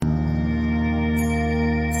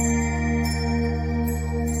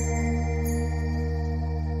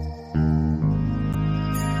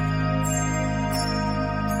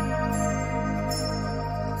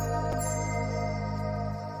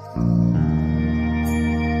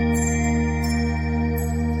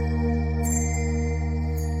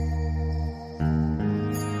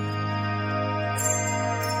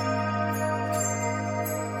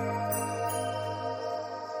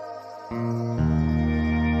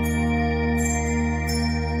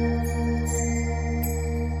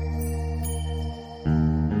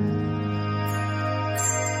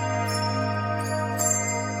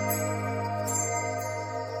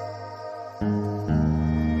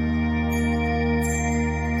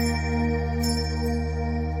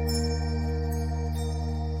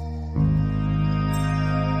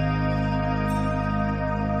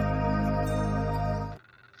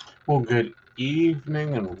Good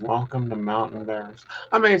evening and welcome to Mountain Bears.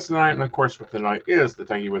 I'm Ace tonight, and of course, with tonight is the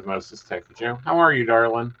Tanky with Moses Techie Joe. How are you,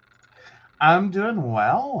 darling? I'm doing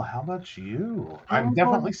well. How about you? I'm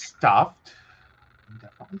definitely stuffed.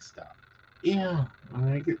 Yeah, I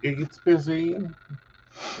mean, it gets busy.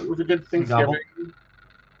 It was a good We gobble,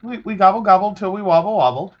 Thanksgiving. we gobble gobble till we wobble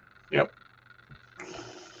wobble. Yep.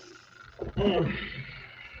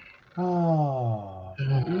 Oh,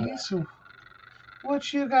 so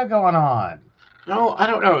what you got going on? No, I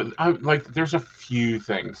don't know. There's a few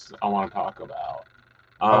things I want to talk about.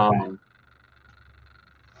 Okay.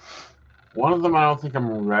 One of them I don't think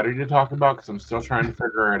I'm ready to talk about because I'm still trying to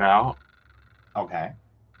figure it out. Okay.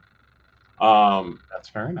 Um, That's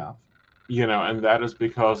fair enough. and that is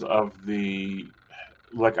because of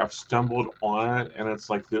I've stumbled on it and it's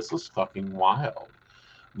like this is fucking wild.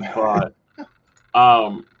 But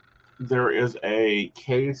there is a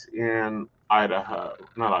case in Idaho,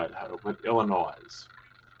 not Idaho, but Illinois,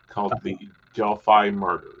 called the Delphi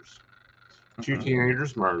murders. Two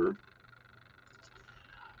teenagers murdered.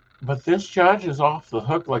 But this judge is off the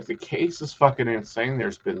hook. Like, the case is fucking insane.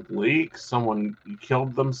 There's been leaks. Someone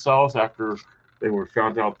killed themselves after they were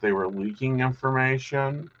found out they were leaking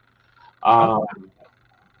information. And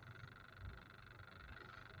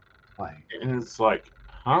it's like,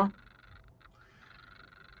 huh?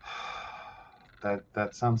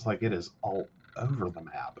 That sounds like it is all over the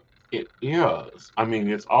map. It is. I mean,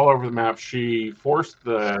 it's all over the map. She forced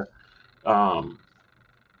the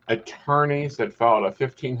attorneys that filed a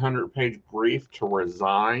 1,500-page brief to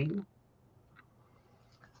resign.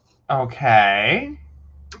 Okay.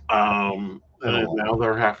 And now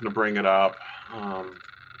they're having to bring it up.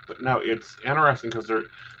 But no, it's interesting because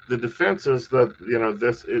the defense is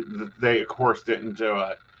that they of course didn't do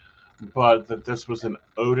it, but that this was an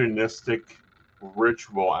Odinistic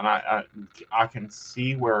ritual, and I can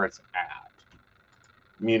see where it's at.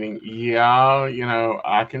 Meaning, yeah,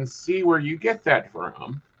 I can see where you get that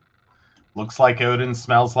from. Looks like Odin,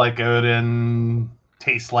 smells like Odin,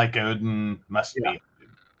 tastes like Odin, must be.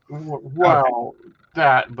 Well,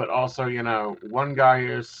 that, but also, one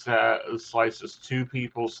guy slices two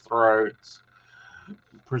people's throats,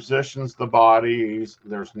 positions the bodies.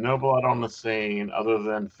 There's no blood on the scene other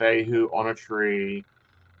than Fehu on a tree.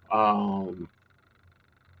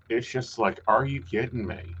 It's just like, are you kidding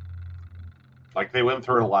me? Like, they went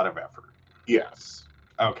through a lot of effort. Yes.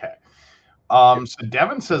 Okay. So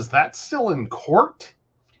Devin says that's still in court?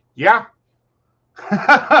 Yeah.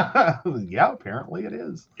 Yeah, apparently it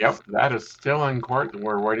is. Yep, that is still in court.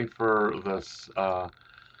 We're waiting for the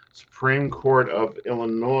Supreme Court of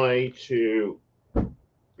Illinois to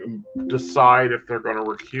decide if they're going to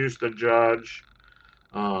recuse the judge,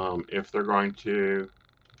 if they're going to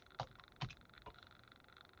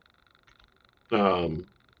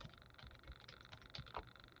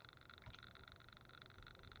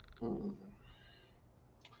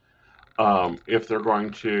if they're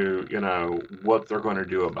going to, what they're going to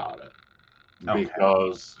do about it. Okay.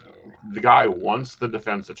 Because the guy wants the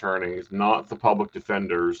defense attorneys, not the public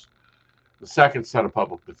defenders, the second set of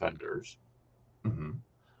public defenders,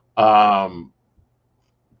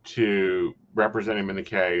 to represent him in the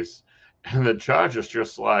case. And the judge is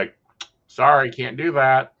just like, sorry, can't do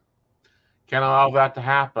that. Can't allow that to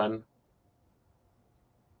happen.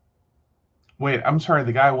 Wait, I'm sorry,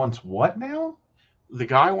 the guy wants what now? The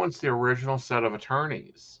guy wants the original set of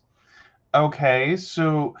attorneys. Okay,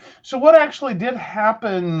 so what actually did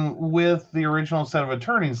happen with the original set of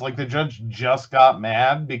attorneys? Like, the judge just got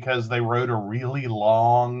mad because they wrote a really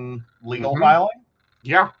long legal filing?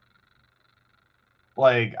 Yeah.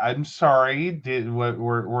 Like, I'm sorry,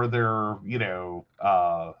 were there,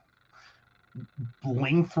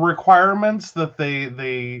 length requirements that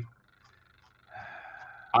they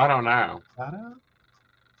I don't know.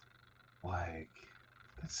 Like,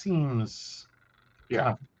 that seems kind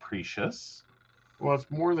of capricious. Well,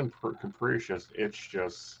 it's more than capricious. It's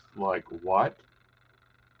just like, what?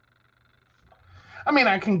 I mean,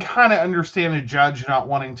 I can kind of understand a judge not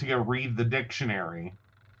wanting to go read the dictionary,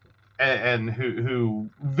 and who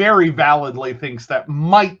very validly thinks that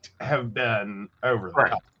might have been over the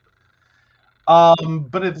top.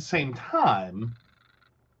 But at the same time,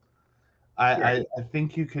 I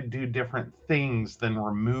think you could do different things than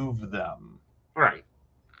remove them. Right.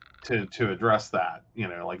 To address that,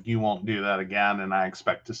 like, you won't do that again, and I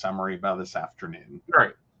expect a summary by this afternoon.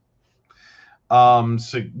 Right.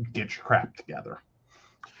 So get your crap together.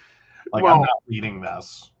 Like, I'm not reading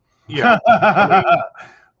this. Yeah.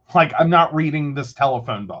 Like, I'm not reading this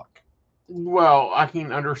telephone book. Well, I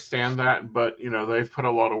can understand that, but they've put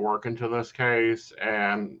a lot of work into this case,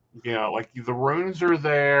 and like the runes are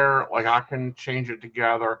there, like I can change it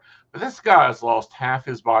together. But this guy has lost half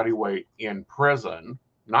his body weight in prison,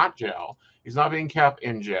 not jail. He's not being kept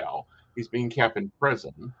in jail. He's being kept in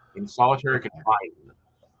prison in solitary Okay. confinement.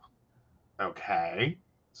 Okay.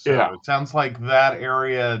 Yeah. So it sounds like that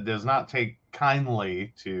area does not take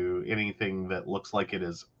kindly to anything that looks like it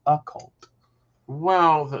is occult.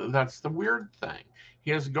 Well, that's the weird thing.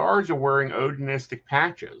 His guards are wearing Odinistic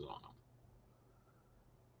patches on them.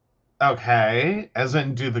 Okay. As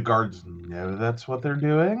in, do the guards know that's what they're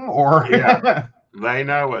doing? Or Yeah. They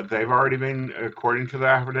know it. They've already been, according to the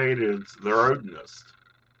affidavit, they're Odinist.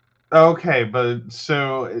 Okay, but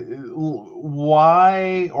so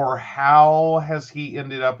why or how has he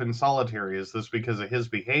ended up in solitary? Is this because of his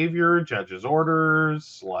behavior, judge's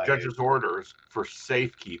orders? Judge's orders for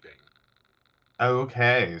safekeeping.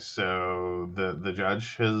 Okay, so the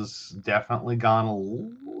judge has definitely gone a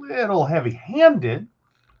little heavy-handed.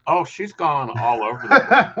 Oh, she's gone all over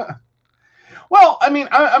the place. Well, I mean,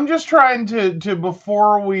 I'm just trying to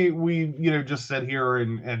before we just sit here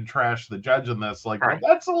and trash the judge in this, like, well, Right.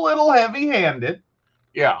 that's a little heavy-handed.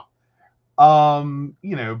 Yeah.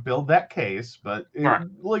 Build that case, but Right.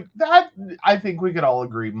 like that, I think we could all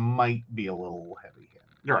agree might be a little heavy-handed.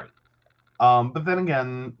 Right. But then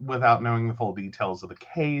again, without knowing the full details of the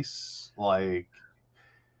case, like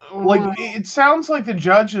it sounds like the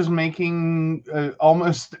judge is making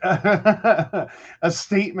almost a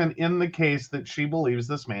statement in the case that she believes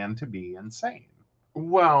this man to be insane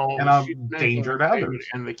Well, and she's a making danger a to statement others.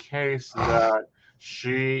 in the case that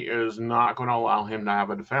she is not going to allow him to have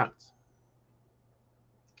a defense.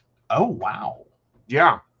 Oh wow,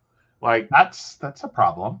 Yeah. Like that's a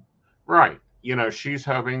problem. right. She's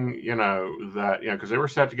hoping, that, because they were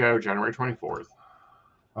set to go January 24th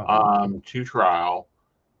to trial.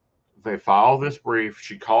 They file this brief.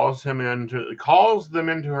 She calls them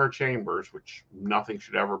into her chambers, which nothing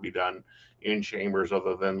should ever be done in chambers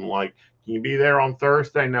other than like, can you be there on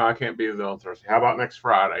Thursday? No, I can't be there on Thursday. How about next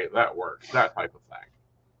Friday? That works. That type of thing.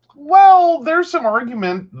 Well, there's some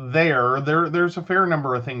argument there. There's a fair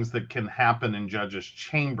number of things that can happen in judges'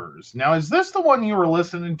 chambers. Now, is this the one you were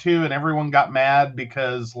listening to and everyone got mad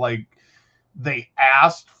because like they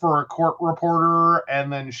asked for a court reporter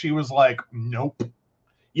and then she was like, "Nope."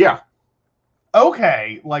 Yeah.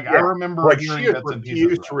 Okay. Like Yeah. I remember Like hearing she has bits and pieces.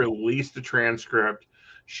 refused to release the transcript.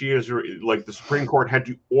 She is like the Supreme Court had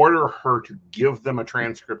to order her to give them a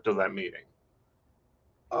transcript of that meeting.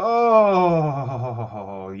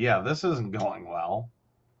 Oh, yeah, this isn't going well.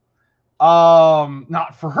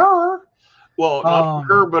 Not for her. Well, not for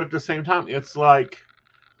her, but at the same time, it's like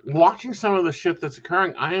watching some of the shit that's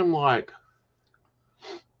occurring. I am like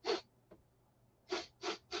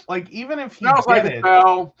even if he smells like did a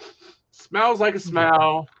smell, smells like a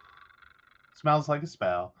smell, smells like a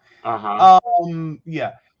spell. Uh-huh.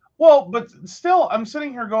 Yeah. Well, but still, I'm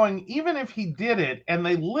sitting here going, even if he did it and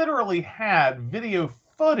they literally had video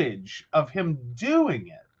footage of him doing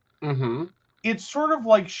it, Mm-hmm. it's sort of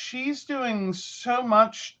like she's doing so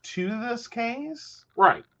much to this case,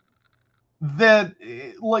 Right? that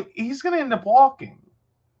like he's going to end up walking,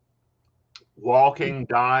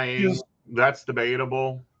 dying. That's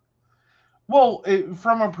debatable. Well,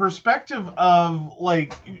 from a perspective of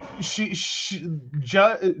like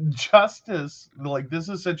justice, like this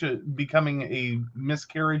is such a becoming a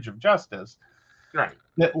miscarriage of justice. Right.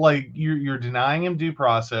 That like you're denying him due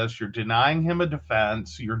process, you're denying him a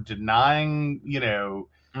defense, you're denying,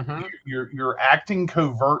 Mm-hmm. you're acting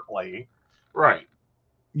covertly. Right.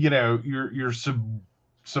 You're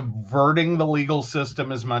subverting the legal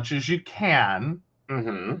system as much as you can.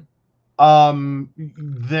 Mm-hmm.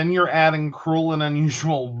 Then you're adding cruel and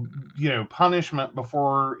unusual, punishment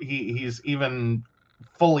before he's even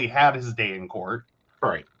fully had his day in court.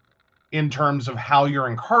 Right. In terms of how you're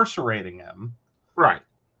incarcerating him. Right.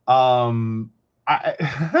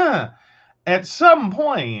 At some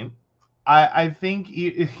point, I think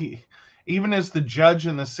even as the judge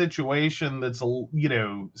in the situation that's,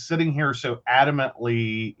 sitting here so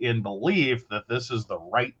adamantly in belief that this is the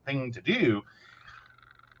right thing to do,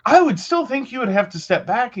 I would still think you would have to step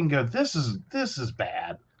back and go, this is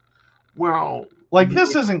bad. Well, like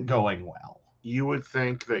this isn't going well. You would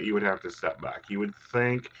think that you would have to step back. You would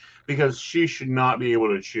think, because she should not be able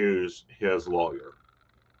to choose his lawyer.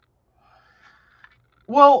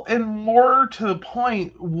 Well, and more to the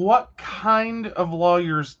point, what kind of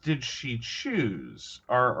lawyers did she choose?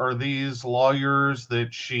 Are these lawyers that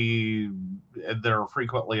are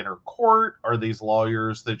frequently in her court? Are these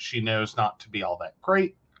lawyers that she knows not to be all that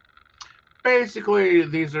great? Basically,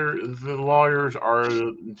 these are the lawyers are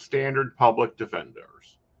standard public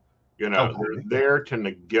defenders. They're Okay. there to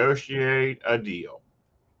negotiate a deal.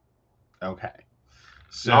 Okay.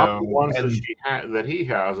 Not the So, ones that and that he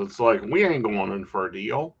has. It's like we ain't going in for a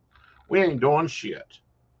deal. We ain't doing shit.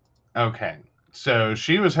 okay. So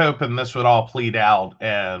she was hoping this would all plead out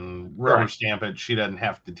and rubber Right. stamp it. She doesn't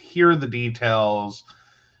have to hear the details.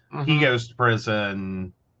 He goes to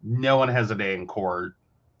prison. No one has a day in court.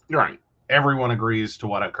 Right. Everyone agrees to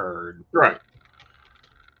what occurred. Right.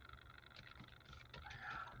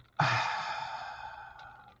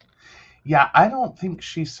 Yeah, I don't think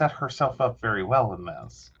she set herself up very well in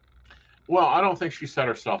this. Well, I don't think she set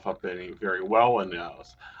herself up very well in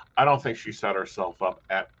this. I don't think she set herself up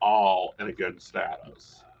at all in a good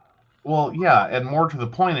status. Well, yeah, and more to the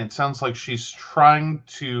point, it sounds like she's trying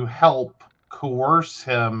to help coerce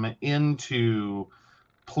him into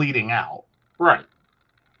pleading out. Right.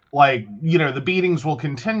 Like, the beatings will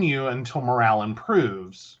continue until morale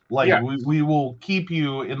improves. Like, yes. we will keep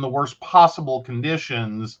you in the worst possible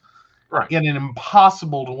conditions, right, in an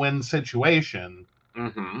impossible to win situation,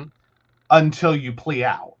 until you plea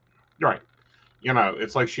out. Right.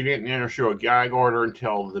 It's like she didn't issue a gag order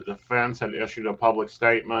until the defense had issued a public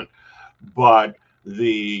statement, but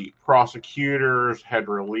the prosecutors had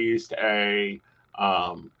released a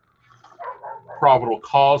probable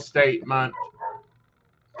cause statement.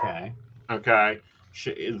 Okay.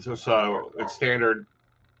 So it's standard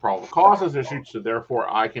probable cause is issued, so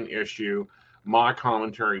therefore I can issue my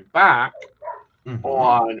commentary back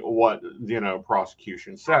on what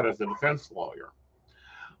prosecution said as the defense lawyer.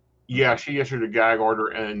 Yeah, she issued a gag order,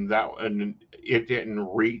 and it didn't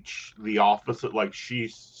reach the office. Like she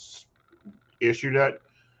issued it,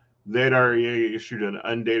 they'd already issued an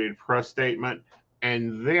undated press statement,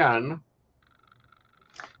 and then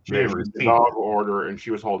she issued the dog order, and she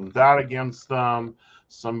was holding that against them.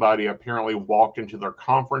 Somebody apparently walked into their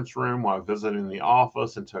conference room while visiting the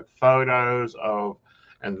office and took photos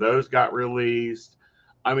and those got released.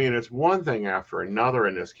 I mean, it's one thing after another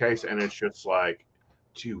in this case, and it's just like,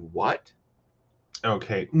 to what?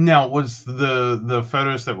 Okay. Now, was the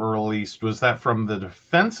photos that were released, was that from the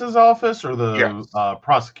defense's office or the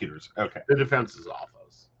prosecutors? Okay. The defense's office.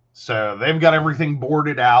 So they've got everything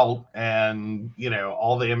boarded out and,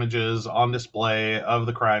 all the images on display of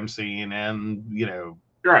the crime scene and,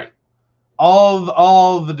 right.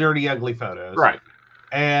 all the dirty, ugly photos. Right.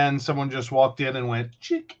 And someone just walked in and went,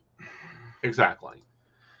 chick. Exactly.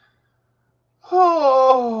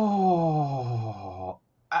 Oh,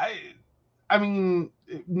 I mean,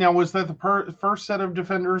 now was that the first set of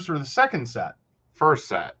defenders or the second set? First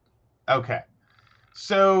set. Okay.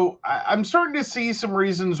 So I'm starting to see some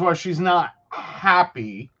reasons why she's not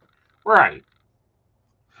happy. Right.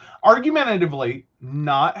 Argumentatively,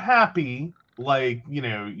 not happy. Like,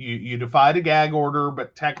 you defied a gag order,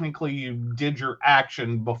 but technically you did your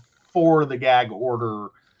action before the gag order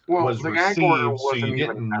was received, gag order so you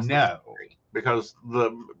didn't know. Because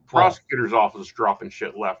the prosecutor's office is dropping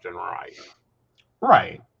shit left and right.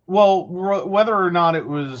 Right. Well, whether or not it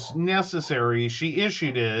was necessary, she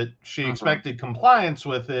issued it. She expected compliance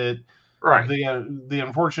with it. Right. The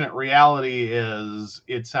unfortunate reality is,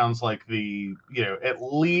 it sounds like at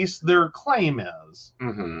least their claim is,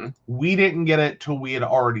 we didn't get it till we had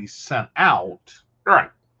already sent out.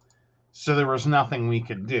 Right. So there was nothing we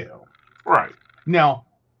could do. Right. Now,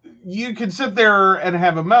 you could sit there and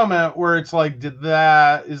have a moment where it's like, is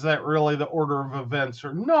that really the order of events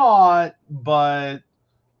or not? But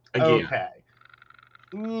again. Okay.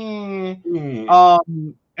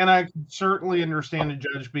 And I can certainly understand a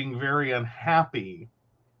judge being very unhappy,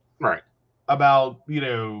 right, about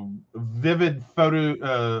vivid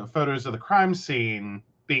photos of the crime scene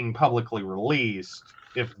being publicly released,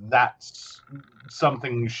 if that's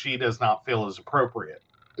something she does not feel is appropriate.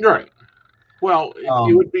 Right. Well,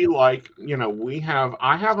 it would be like,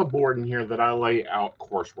 I have a board in here that I lay out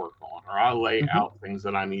coursework on, or I lay out things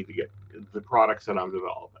that I need to get, the products that I'm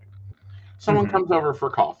developing. Someone comes over for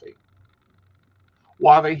coffee.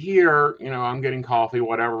 While they hear, I'm getting coffee,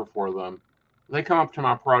 whatever for them, they come up to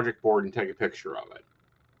my project board and take a picture of it.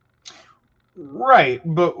 Right,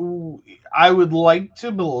 but I would like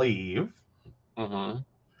to believe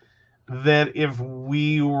that if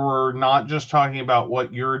we were not just talking about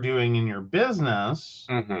what you're doing in your business,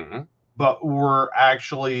 but we're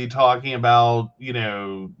actually talking about,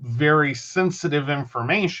 very sensitive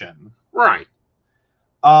information. Right.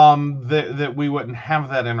 That we wouldn't have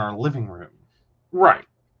that in our living room. Right.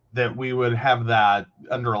 That we would have that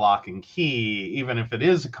under lock and key, even if it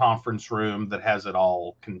is a conference room that has it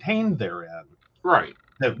all contained therein. Right.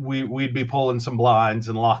 that we'd be pulling some blinds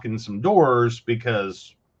and locking some doors,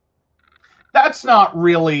 because that's not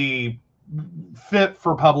really fit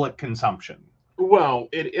for public consumption. Well,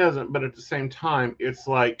 it isn't, but at the same time, it's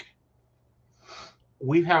like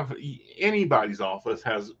we have anybody's office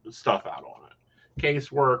has stuff out on it,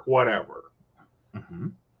 casework, whatever. Mm-hmm.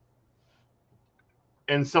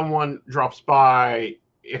 And someone drops by,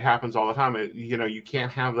 it happens all the time. You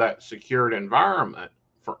can't have that secured environment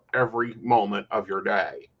for every moment of your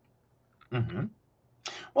day. Mm-hmm.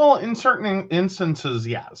 Well, in certain instances,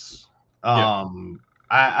 yes. Yeah.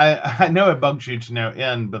 I know it bugs you to no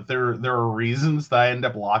end, but there are reasons that I end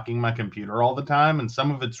up locking my computer all the time, and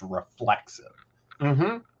some of it's reflexive.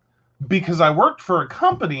 Mm-hmm. Because I worked for a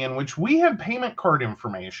company in which we had payment card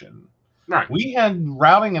information. Right. We had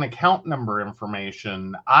routing and account number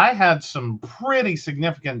information. I had some pretty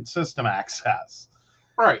significant system access.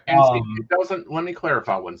 Right. And see, it doesn't, let me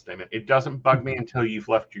clarify one statement. It doesn't bug me until you've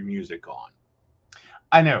left your music on.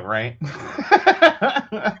 I know, right?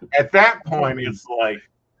 At that point, it's like,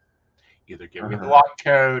 either give me the lock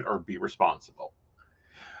code or be responsible.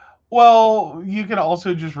 Well, you can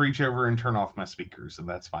also just reach over and turn off my speakers, and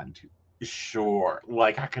that's fine too. Sure.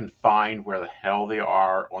 Like I can find where the hell they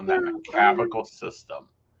are on that mechanical system.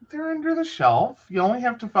 They're under the shelf. You only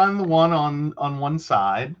have to find the one on one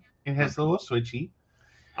side. It has the little switchy.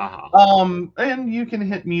 And you can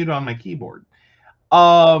hit mute on my keyboard.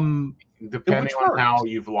 Depending on how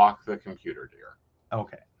you've locked the computer, dear.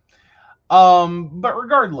 Okay. But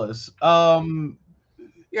regardless,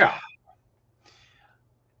 yeah.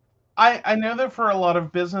 I know that for a lot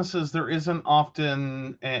of businesses there isn't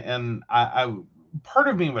often, and I part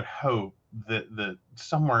of me would hope that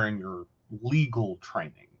somewhere in your legal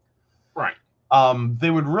training, right, they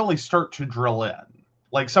would really start to drill in,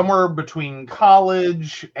 like somewhere between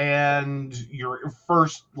college and your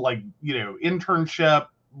first, internship,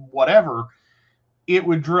 whatever, it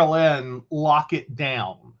would drill in, lock it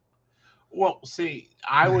down. Well, see,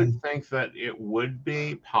 I would think that it would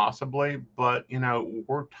be possibly, but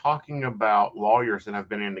we're talking about lawyers that have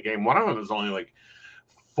been in the game. One of them is only like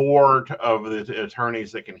 4 of the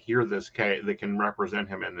attorneys that can hear this case, that can represent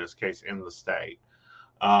him in this case in the state.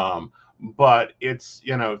 But it's,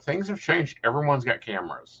 things have changed. Everyone's got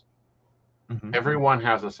cameras. Mm-hmm. Everyone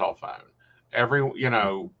has a cell phone.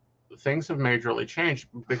 Things have majorly changed,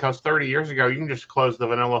 because 30 years ago, you can just close the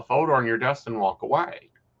vanilla folder on your desk and walk away.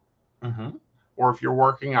 Mm-hmm. Or if you're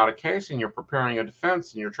working out a case and you're preparing a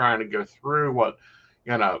defense and you're trying to go through what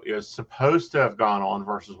is supposed to have gone on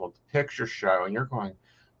versus what the pictures show, and you're going,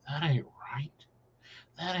 that ain't right.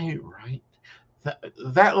 That ain't right.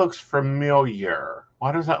 That looks familiar.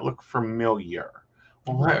 Why does that look familiar?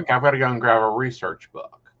 Well, I've got to go and grab a research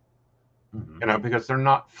book. Mm-hmm. Because they're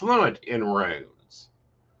not fluent in runes.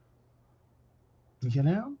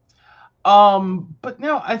 But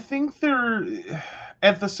no, I think they're,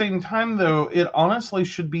 at the same time, though, it honestly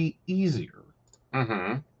should be easier.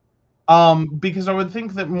 Mm-hmm. Because I would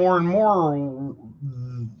think that more and more,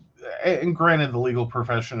 and granted, the legal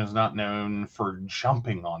profession is not known for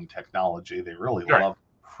jumping on technology. They really love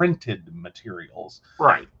printed materials.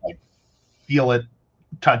 Right. Like, feel it,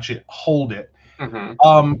 touch it, hold it.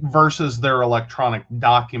 Mm-hmm. Versus their electronic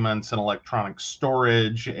documents and electronic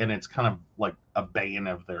storage, and it's kind of like a bane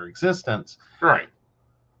of their existence. Right.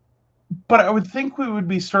 But I would think we would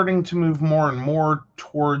be starting to move more and more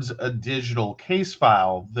towards a digital case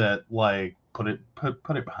file that, like, put it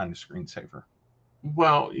behind a screensaver.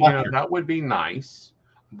 Well, that would be nice,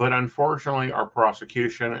 but unfortunately, our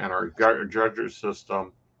prosecution and our judges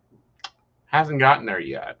system hasn't gotten there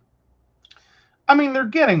yet. I mean, they're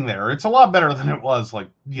getting there. It's a lot better than it was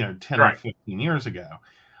 10 or 15 years ago.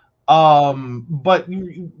 But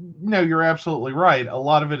you're absolutely right. A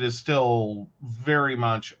lot of it is still very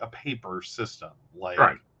much a paper system.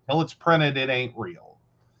 Until it's printed, it ain't real.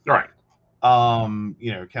 Right. Can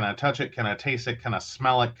I touch it? Can I taste it? Can I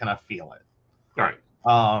smell it? Can I feel it? Right.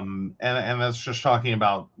 And that's just talking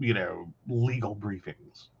about, legal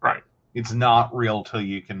briefings. Right. It's not real till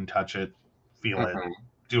you can touch it, feel it,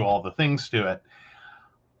 do all the things to it.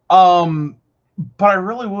 But I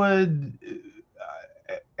really would,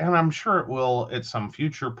 and I'm sure it will at some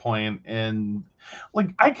future point. And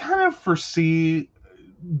I kind of foresee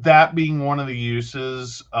that being one of the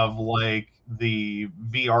uses of the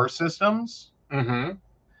VR systems,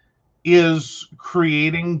 is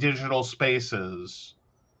creating digital spaces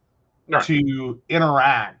to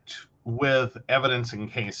interact with evidence in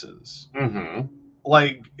cases.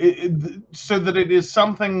 So that it is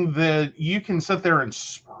something that you can sit there and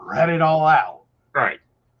spread it all out. Right.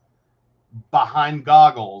 Behind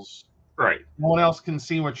goggles. Right. No one else can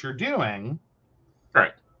see what you're doing.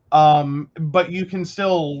 Right. But you can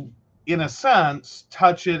still, in a sense,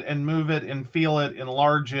 touch it and move it and feel it,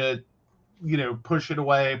 enlarge it, push it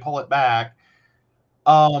away, pull it back,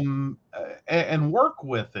 and work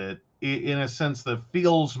with it in a sense that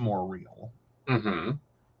feels more real,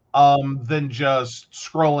 than just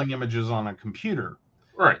scrolling images on a computer.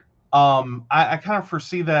 Right. I kind of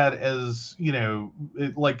foresee that as,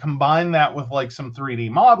 like combine that with like some 3D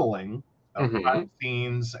modeling of crime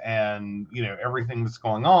scenes and, everything that's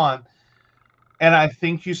going on. And I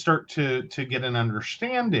think you start to get an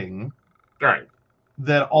understanding Right.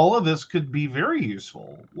 that all of this could be very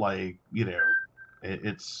useful. Like,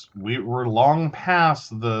 we're long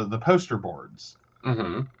past the poster boards.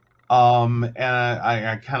 And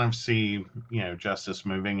I kind of see, justice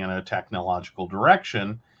moving in a technological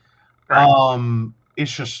direction. Right.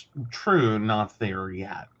 It's just true, not there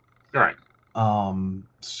yet. Right.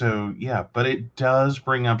 So yeah, but it does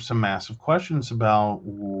bring up some massive questions about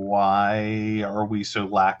why are we so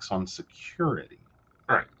lax on security?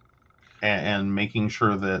 Right. And making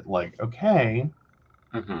sure that, like, okay,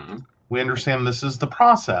 we understand this is the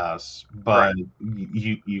process, but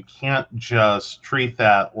you can't just treat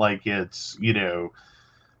that like it's,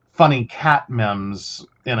 funny cat memes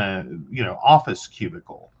in a, office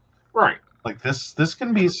cubicle. Right. Like this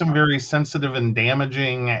can be some very sensitive and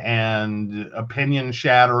damaging and opinion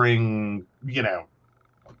shattering,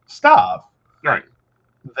 stuff. Right.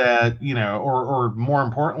 That, or more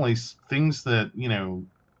importantly, things that,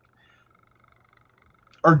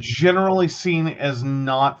 are generally seen as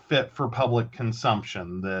not fit for public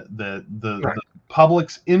consumption. The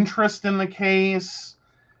public's interest in the case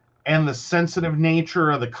and the sensitive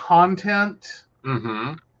nature of the content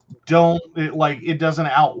it doesn't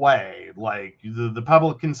outweigh. Like the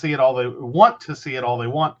public can see it all they want to see it all they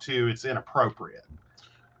want to. It's inappropriate.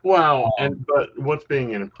 Well, but what's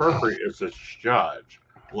being inappropriate is this judge.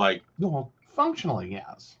 Like, well, functionally,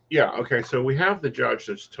 yes. Yeah. Okay. So we have the judge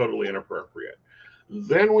that's totally inappropriate.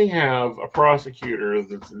 Then we have a prosecutor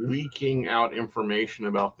that's leaking out information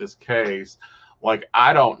about this case. Like,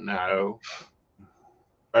 I don't know,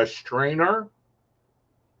 a strainer.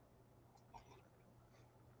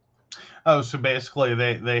 Oh, so basically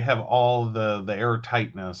they have all the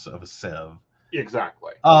airtightness of a sieve.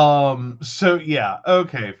 Exactly. So yeah,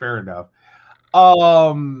 okay, fair enough.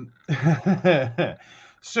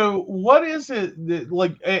 So what is it that,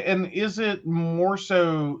 like, and is it more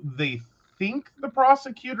so they think the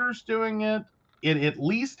prosecutor's doing it? It at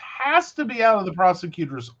least has to be out of the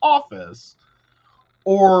prosecutor's office,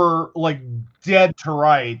 or like dead to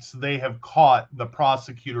rights, they have caught the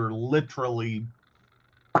prosecutor literally.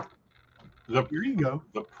 Here you go.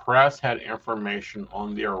 The press had information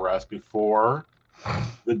on the arrest before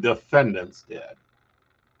the defendants did.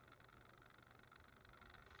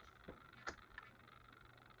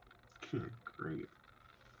 Good grief.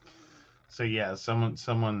 So yeah,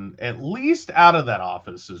 someone at least out of that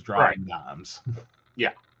office is dropping dimes.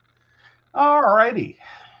 Yeah. Alrighty.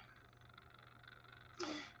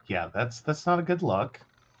 Yeah, that's not a good look.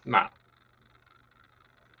 No.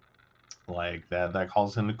 Like that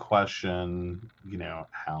calls into question,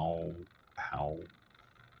 how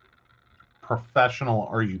professional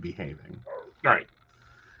are you behaving? Right.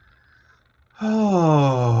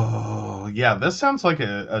 Oh, yeah, this sounds like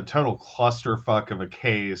a total clusterfuck of a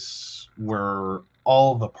case where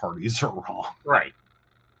all the parties are wrong. Right.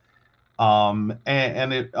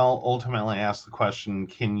 And it ultimately asks the question,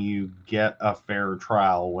 can you get a fair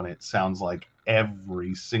trial when it sounds like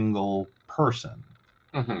every single person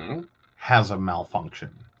has a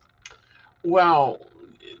malfunction? Well,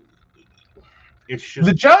 it's just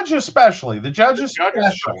the judge especially.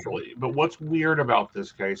 But what's weird about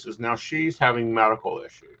this case is now she's having medical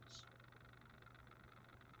issues.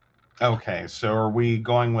 Okay, so are we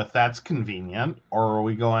going with that's convenient, or are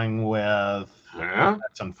we going with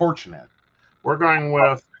that's unfortunate? We're going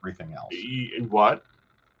with everything else. What?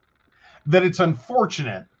 That it's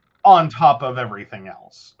unfortunate on top of everything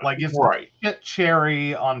else. Like it's right. Shit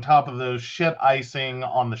cherry on top of those shit icing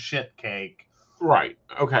on the shit cake. Right.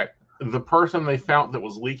 Okay. The person they found that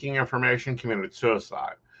was leaking information committed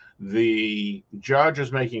suicide. The judge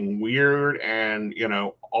is making weird and,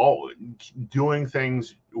 all doing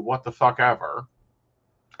things, what the fuck ever.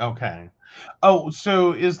 Okay. Oh,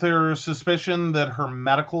 so is there a suspicion that her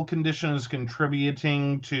medical condition is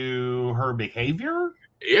contributing to her behavior?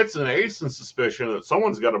 It's an instant suspicion that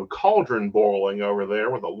someone's got a cauldron boiling over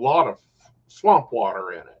there with a lot of swamp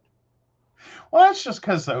water in it. Well, that's just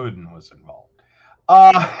because Odin was involved.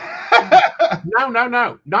 No.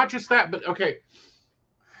 Not just that, but okay.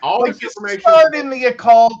 all like this you information. start in the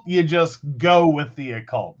occult, you just go with the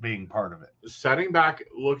occult being part of it. Setting back,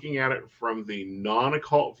 looking at it from the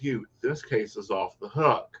non-occult view, this case is off the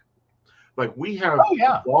hook. Like, we have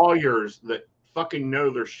lawyers that fucking know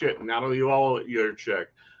their shit. Natalie Lawyerchick,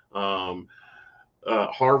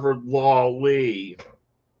 Harvard Law Lee,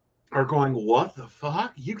 are going, what the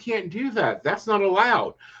fuck? You can't do that. That's not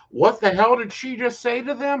allowed. What the hell did she just say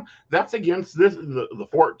to them? That's against the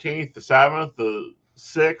 14th, the 7th, the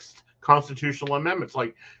 6th constitutional amendments.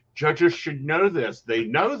 Like, judges should know this. They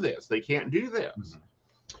know this. They can't do this.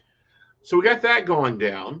 Mm-hmm. So we got that going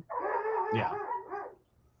down. Yeah.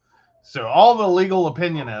 So all the legal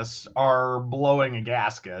opinionists are blowing a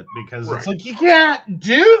gasket because it's like, you can't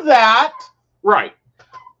do that. Right.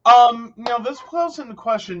 Now this calls into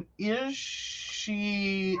question, is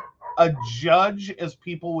she a judge as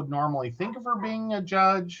people would normally think of her being a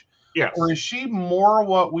judge? Yes. Or is she more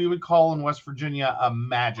what we would call in West Virginia a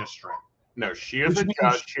magistrate? No, she is a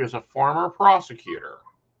judge. She is a former prosecutor.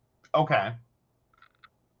 Okay.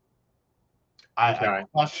 I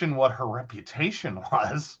question what her reputation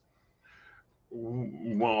was.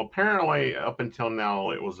 Well, apparently up until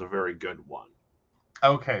now it was a very good one.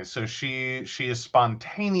 Okay, so she is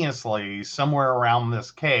spontaneously somewhere around this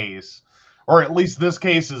case, or at least this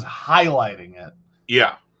case is highlighting it.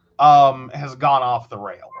 Yeah. Has gone off the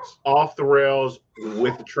rails. Off the rails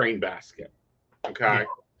with the train basket. Okay. Yeah.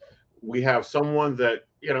 We have someone that,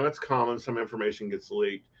 it's common, some information gets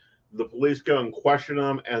leaked. The police go and question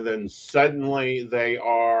them, and then suddenly they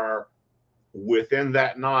are, within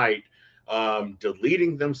that night,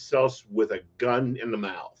 deleting themselves with a gun in the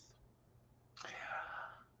mouth.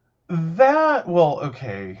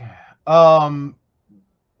 Okay.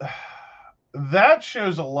 That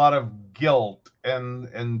shows a lot of guilt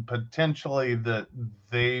and potentially that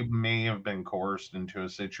they may have been coerced into a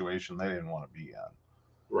situation they didn't want to be in.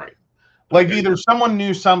 Right. Like either someone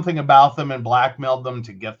knew something about them and blackmailed them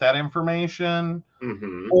to get that information,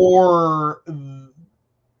 mm-hmm. or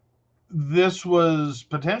this was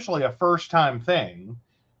potentially a first-time thing.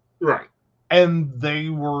 Right. And they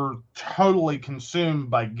were totally consumed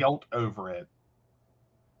by guilt over it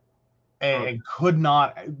and could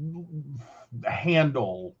not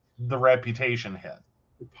handle the reputation hit.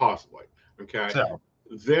 Possibly. Okay. So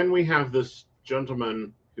then we have this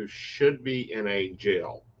gentleman who should be in a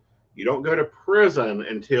jail. You don't go to prison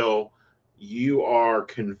until you are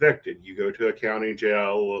convicted. You go to a county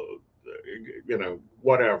jail,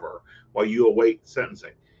 whatever, while you await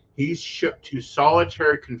sentencing. He's shipped to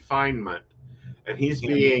solitary confinement. And he's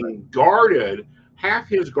being guarded. Half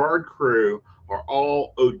his guard crew are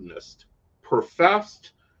all Odinist.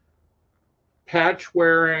 Professed,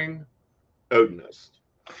 patch-wearing Odinist.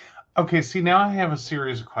 Okay, see, now I have a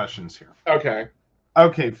series of questions here.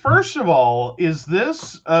 Okay, first of all, is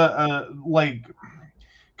this, because,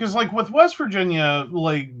 with West Virginia,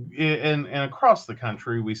 and across the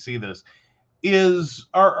country, we see this, is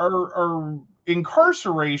our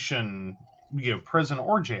incarceration, prison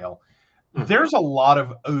or jail, mm-hmm. There's a lot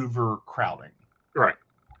of overcrowding. Right.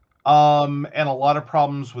 And a lot of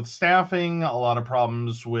problems with staffing, a lot of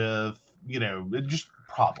problems with, just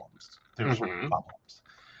problems. There's mm-hmm.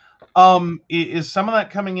 problems. Is some of that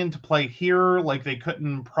coming into play here? Like they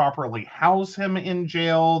couldn't properly house him in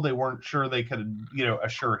jail. They weren't sure they could,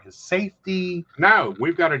 assure his safety. No,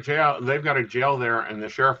 we've got a jail. They've got a jail there. And the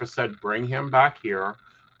sheriff has said, bring him back here.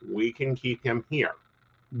 We can keep him here.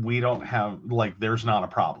 We don't have, there's not a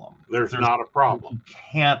problem. There's not a problem. He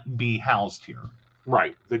can't be housed here.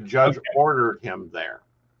 Right. The judge ordered him there.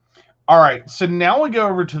 All right. So now we go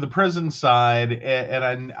over to the prison side,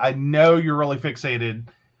 and I know you're really fixated.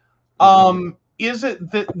 Is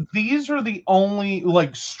it that these are the only,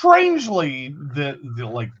 strangely,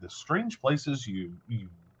 the strange places you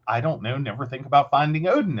I don't know, never think about finding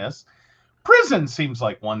Odinists. Prison seems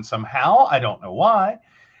like one somehow. I don't know why.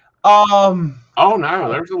 Oh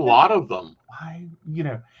no, there's a lot of them.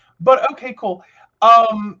 But okay, cool.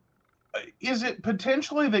 Is it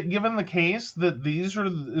potentially that given the case that these are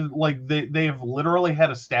they have literally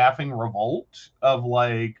had a staffing revolt of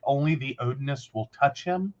only the Odinists will touch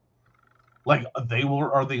him? They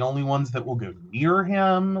are the only ones that will go near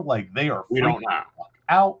him. They are. We don't know.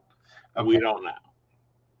 Out. Okay. We don't know.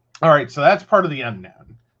 All right, so that's part of the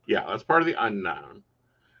unknown. Yeah, that's part of the unknown.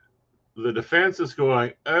 The defense is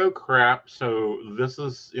going, oh crap, so this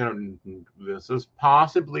is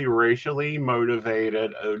possibly racially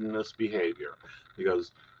motivated Odinist behavior,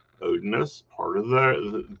 because Odinists, part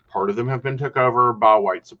of them have been took over by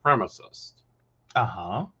white supremacists.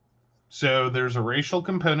 So there's a racial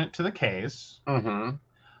component to the case. Mm-hmm.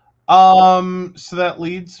 So that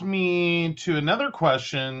leads me to another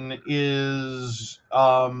question: is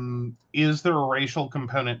there a racial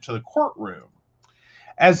component to the courtroom?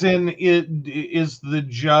 As in, is the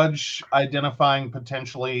judge identifying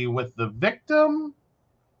potentially with the victim,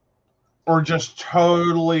 or just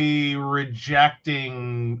totally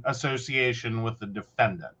rejecting association with the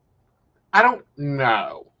defendant? I don't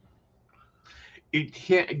know. It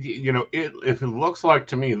can't, you know, if it looks like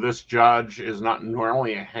to me this judge is not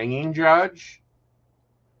normally a hanging judge.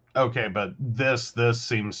 Okay, but this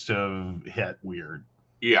seems to have hit weird.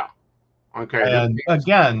 Yeah. Okay. And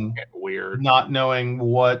again, weird. Not knowing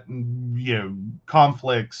what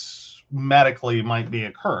conflicts medically might be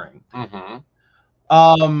occurring.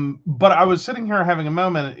 Mm-hmm. But I was sitting here having a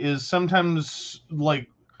moment. Is sometimes like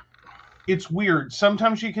it's weird.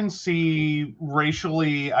 Sometimes you can see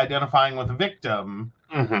racially identifying with a victim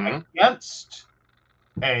against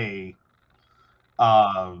a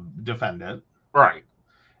defendant, right?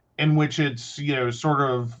 In which it's sort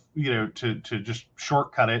of to just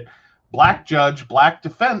shortcut it, black judge, black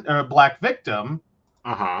black victim,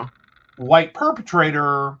 white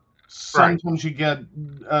perpetrator. Sometimes you get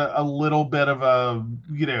a little bit of a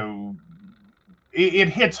it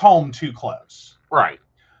hits home too close, right?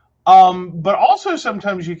 But also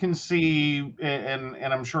sometimes you can see,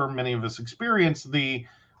 and I'm sure many of us experience the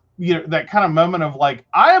that kind of moment of like,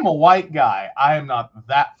 I am a white guy, I am not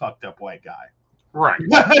that fucked up white guy. Right.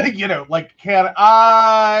 Like, can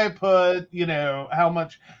I put,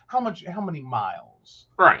 how many miles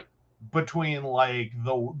right between like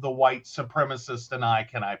the white supremacist and I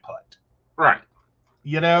can I put? Right.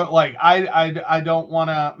 Like I don't want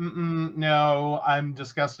to. No, I'm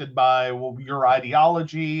disgusted by your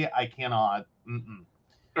ideology. I cannot.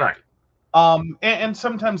 Right. And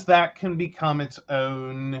sometimes that can become its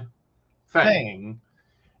own thing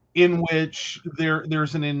in which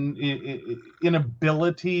there's an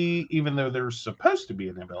inability, even though there's supposed to be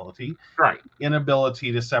an ability,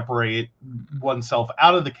 inability to separate oneself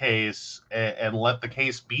out of the case and let the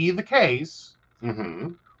case be the case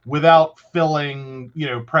without feeling,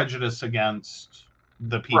 prejudice against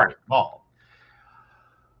the people involved.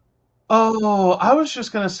 Oh, I was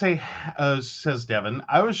just going to say, says Devin,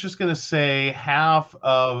 I was just going to say half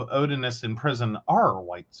of Odinists in prison are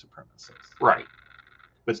white supremacists. Right.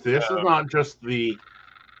 But this is not just the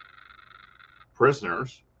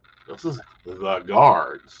prisoners. This is the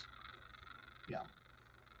guards. Yeah.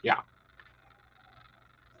 Yeah.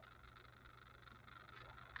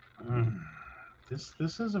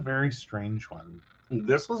 This is a very strange one.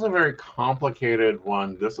 This was a very complicated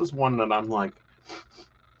one. This is one that I'm like,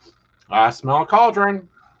 I smell a cauldron.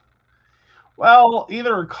 Well,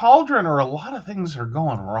 either a cauldron or a lot of things are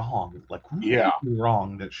going wrong. Like really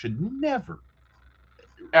wrong that should never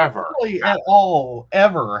really at all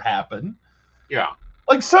ever happen. Yeah.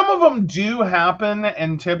 Like some of them do happen,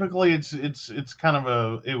 and typically it's kind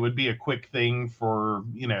of it would be a quick thing for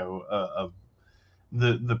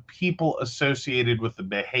the people associated with the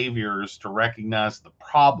behaviors to recognize the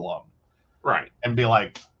problem, right, and be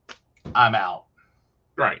like, I'm out.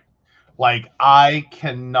 Right. Like I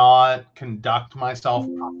cannot conduct myself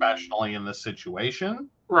professionally in this situation.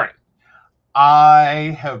 Right.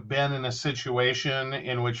 I have been in a situation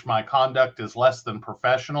in which my conduct is less than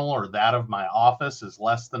professional, or that of my office is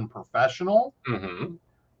less than professional.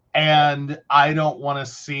 And I don't want to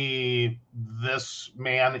see this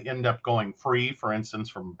man end up going free, for instance,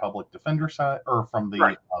 from public defender side or from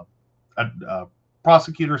the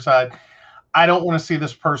prosecutor side. I don't want to see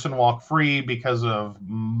this person walk free because of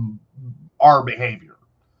our behavior.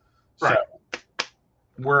 Right. So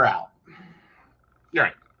we're out.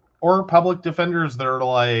 Right. Or public defenders that are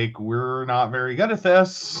like, we're not very good at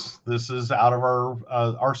this. This is out of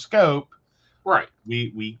our scope. Right.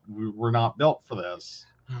 We're not built for this.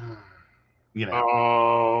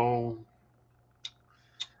 Oh,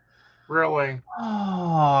 really?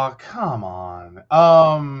 Oh, come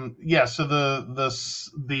on. Yeah. So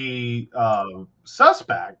the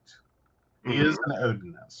suspect is an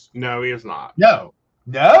Odinist. No, he is not. No.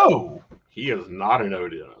 He is not an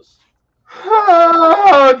Odinist.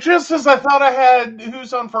 Just as I thought I had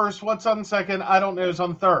who's on first, what's on second, I don't know who's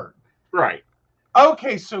on third. Right.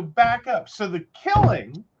 Okay, so back up. So the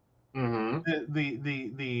killing, the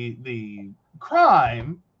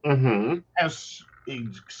crime has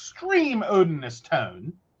an extreme Odinist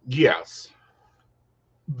tone. Yes.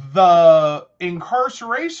 The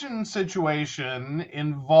incarceration situation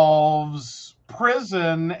involves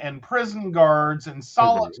prison and prison guards and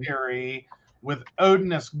solitary with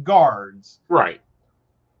Odinist guards. Right.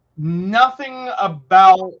 Nothing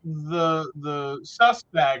about the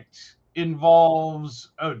suspect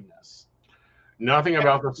involves Odinist. Nothing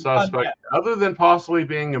about the suspect, other than possibly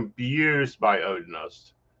being abused by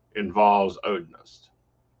Odinist, involves Odinist.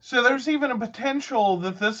 So there's even a potential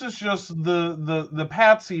that this is just the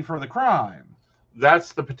patsy for the crime.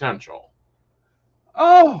 That's the potential.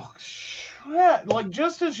 Oh, shit. Like,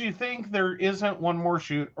 just as you think there isn't one more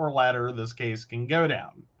chute or ladder this case can go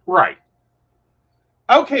down. Right.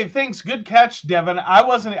 Okay, thanks. Good catch, Devin.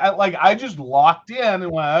 I just locked in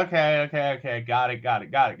and went, okay. Got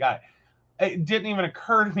it. It didn't even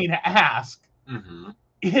occur to me to ask,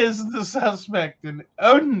 is the suspect an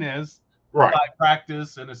Odinist by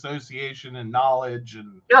practice and association and knowledge?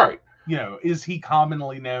 And, is he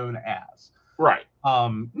commonly known as? Right.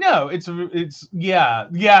 No, it's Devin's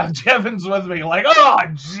with me, like, oh,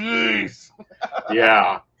 jeez.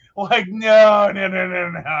 Yeah. Like, no.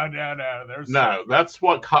 That's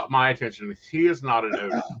what caught my attention. He is not an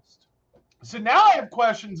Odinist. So now I have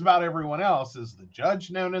questions about everyone else. Is the judge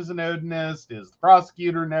known as an Odinist? Is the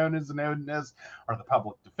prosecutor known as an Odinist? Are the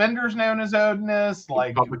public defenders known as Odinist?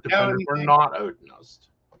 Like, public defenders are not Odinist.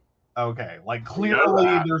 Okay, like,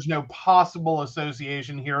 clearly there's no possible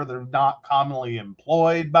association here. They're not commonly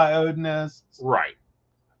employed by Odinists. Right.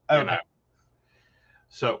 Okay.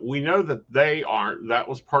 So we know that they aren't. That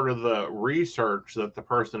was part of the research that the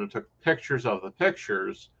person who took pictures of the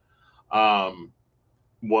pictures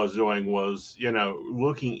was doing, was,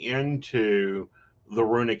 looking into the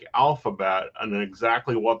runic alphabet and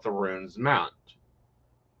exactly what the runes meant.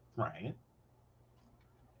 Right.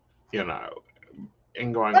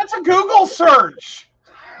 And going, that's a Google search.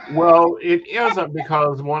 Well, it isn't,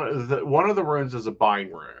 because one of the runes is a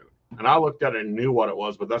bind rune. And I looked at it and knew what it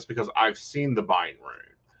was, but that's because I've seen the bind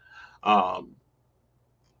rune.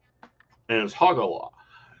 And it's Hogala.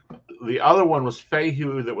 The other one was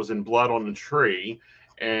Fehu, that was in blood on the tree.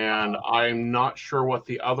 And I'm not sure what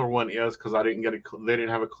the other one is, because they didn't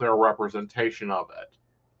have a clear representation of it.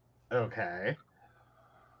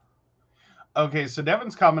 Okay, so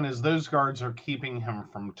Devin's comment is those guards are keeping him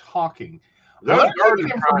from talking. Those guards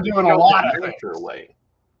are from doing a lot of naturally.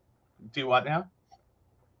 Do what now?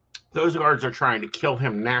 Those guards are trying to kill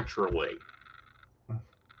him naturally.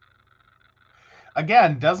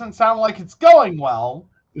 Again, doesn't sound like it's going well.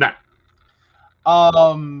 No.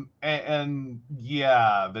 And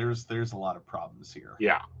yeah, there's a lot of problems here.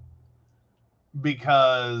 Yeah.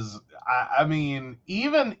 Because I mean,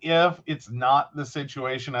 even if it's not the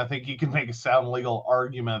situation, I think you can make a sound legal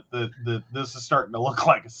argument that this is starting to look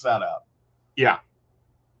like a setup. Yeah.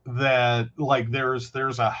 That, like, there's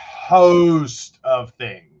a host of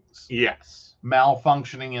things. Yes.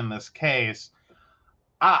 Malfunctioning in this case.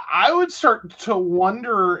 I would start to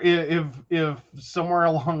wonder if somewhere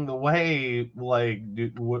along the way, like,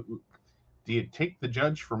 do you take the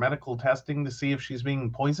judge for medical testing to see if she's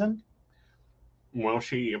being poisoned? Well,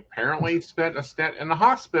 she apparently spent a stint in the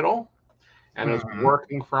hospital and is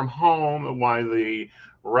working from home while the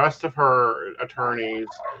rest of her attorneys,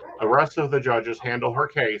 the rest of the judges handle her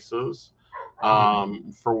cases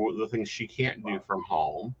for the things she can't do from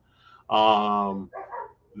home.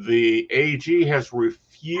 The AG has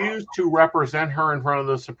refused to represent her in front of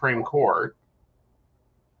the Supreme Court.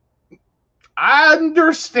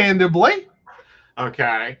 Understandably.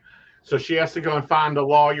 Okay. So she has to go and find a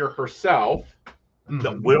lawyer herself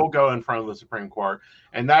that will go in front of the Supreme Court.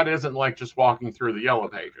 And that isn't like just walking through the yellow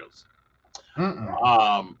pages.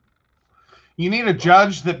 You need a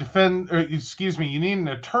judge that you need an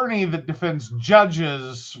attorney that defends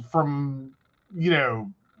judges from,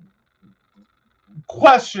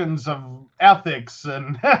 questions of ethics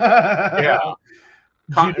and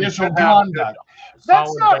judicial conduct.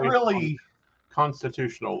 That's not really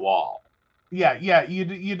constitutional law. Yeah,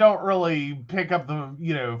 you don't really pick up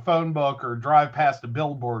the phone book or drive past a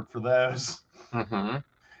billboard for those.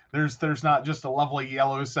 There's not just a lovely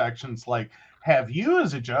yellow sections like, have you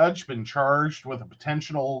as a judge been charged with a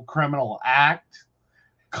potential criminal act?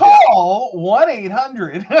 Call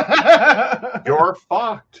 1-800. You're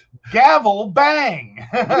fucked. Gavel bang.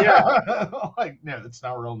 Yeah. Like, no, that's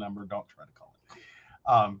not a real number. Don't try to call it.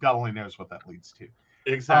 God only knows what that leads to.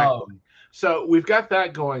 Exactly. So we've got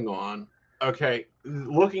that going on. Okay.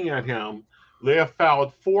 Looking at him, they have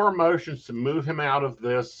filed 4 motions to move him out of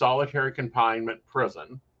this solitary confinement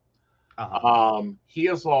prison. He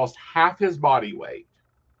has lost half his body weight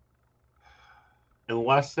in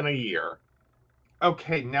less than a year.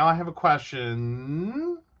 Okay, now I have a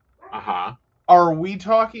question. Are we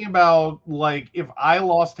talking about, like, if I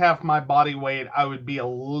lost half my body weight, I would be a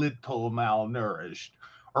little malnourished?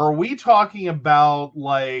 Or are we talking about,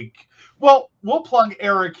 like, well, we'll plug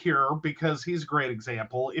Eric here because he's a great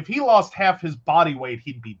example. If he lost half his body weight,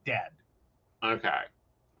 he'd be dead. Okay.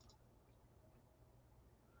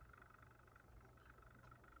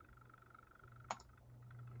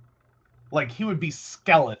 Like, he would be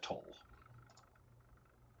skeletal.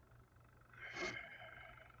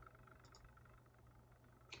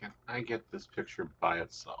 Can I get this picture by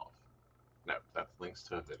itself? No, that links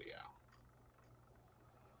to a video.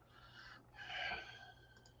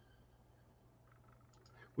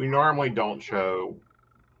 We normally don't show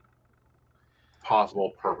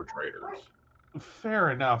possible perpetrators.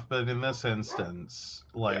 Fair enough, but in this instance,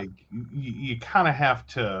 like, you kind of have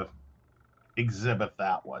to exhibit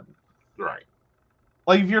that one. Right.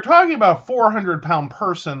 Like, if you're talking about a 400-pound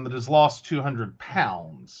person that has lost 200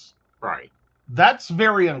 pounds, Right. that's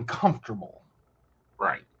very uncomfortable.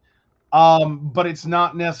 Right. But it's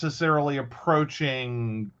not necessarily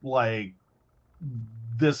approaching like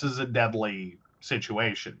this is a deadly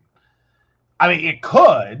situation. I mean, it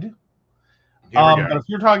could. But if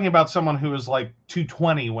you're talking about someone who was like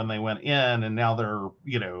 220 when they went in and now they're,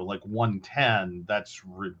 like 110, that's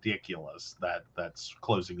ridiculous. That's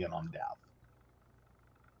closing in on death.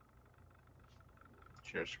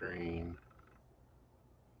 Share screen.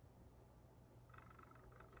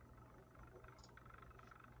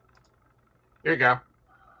 Here you go.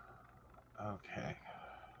 Okay.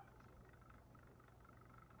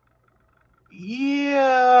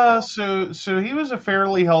 Yeah, so he was a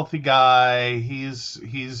fairly healthy guy. He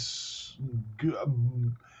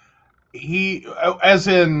as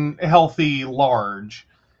in healthy large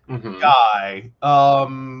guy.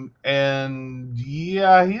 And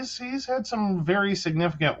yeah, he's had some very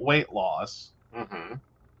significant weight loss.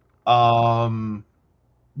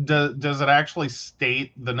 Does it actually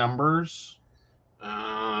state the numbers?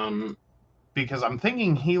 Because I'm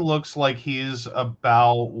thinking he looks like he's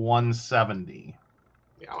about 170.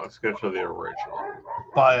 Yeah, let's go to the original.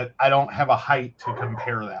 But I don't have a height to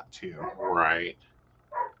compare that to. Right.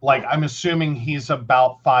 Like, I'm assuming he's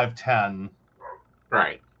about 5'10".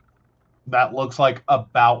 Right. That looks like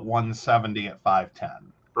about 170 at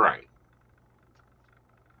 5'10". Right.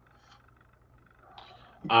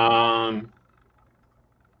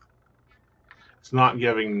 It's not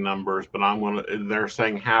giving numbers, but they're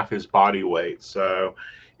saying half his body weight. So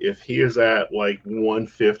if he is at like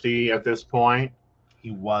 150 at this point,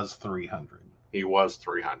 he was 300. He was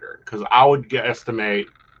 300. Because I would estimate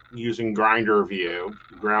using Grounder View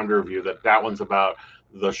that one's about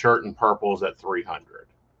the shirt and purple's at 300.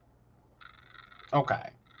 Okay.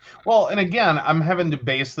 Well, and again, I'm having to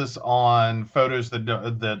base this on photos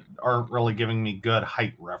that aren't really giving me good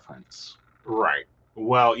height reference. Right.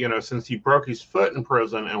 Well, since he broke his foot in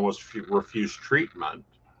prison and was refused treatment.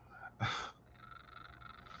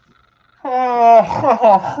 Oh,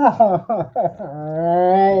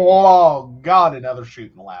 God, another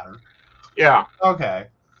shooting ladder. Yeah. Okay.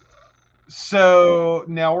 So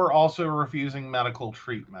now we're also refusing medical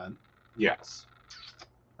treatment. Yes.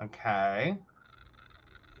 Okay.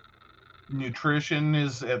 Nutrition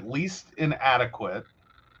is at least inadequate.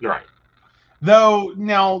 Right. Though,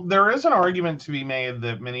 now, there is an argument to be made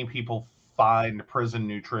that many people find prison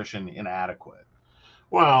nutrition inadequate.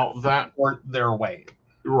 Well, that... Or their weight.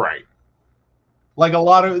 Right. Like, a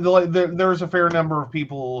lot of... there's a fair number of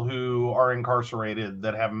people who are incarcerated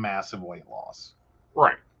that have massive weight loss.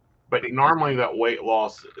 Right. But normally that weight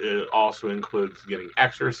loss also includes getting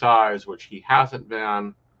exercise, which he hasn't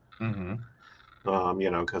been.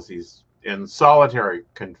 Because he's in solitary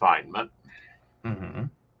confinement.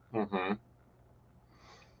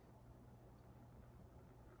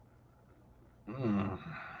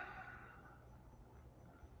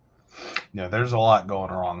 Yeah, there's a lot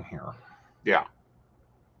going wrong here. Yeah.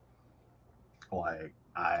 Like,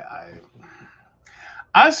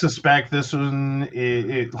 I suspect this one,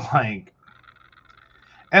 like,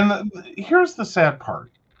 and here's the sad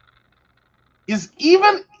part, is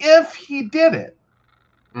even if he did it,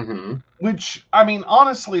 which, I mean,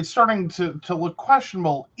 honestly, it's starting to look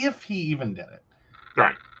questionable if he even did it.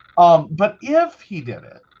 Right. But if he did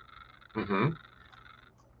it,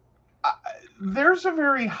 there's a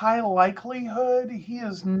very high likelihood he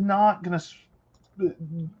is not going to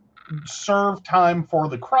serve time for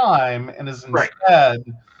the crime and is instead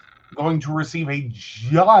going to receive a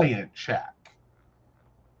giant check.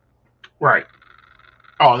 Right.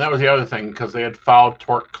 Oh, and that was the other thing, because they had filed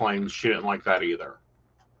tort claims. She didn't like that either.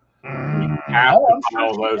 You have to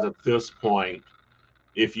file those at this point.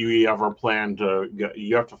 If you ever plan to,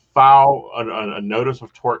 you have to file a notice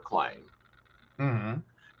of tort claim.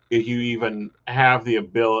 If you even have the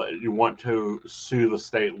ability, you want to sue the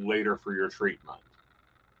state later for your treatment.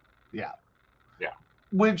 Yeah. Yeah.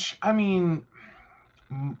 Which, I mean,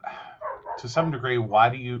 to some degree,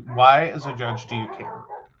 why as a judge do you care?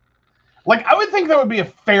 Like, I would think that would be a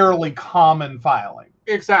fairly common filing.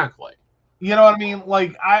 Exactly. You know what I mean?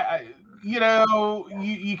 Like,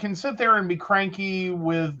 you can sit there and be cranky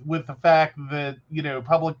with the fact that,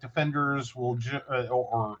 public defenders will,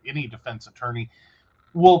 or any defense attorney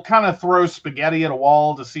will kind of throw spaghetti at a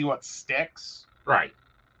wall to see what sticks. Right.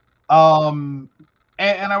 And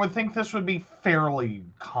I would think this would be fairly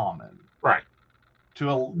common. Right.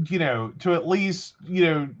 To at least,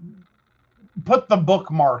 put the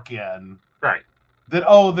bookmark in. Right.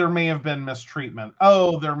 That, there may have been mistreatment.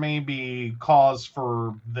 There may be cause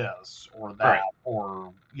for this or that, right.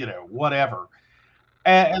 or, whatever.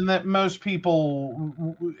 And that most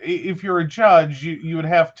people, if you're a judge, you would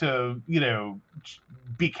have to,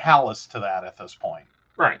 be callous to that at this point.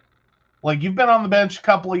 Right. Like, you've been on the bench a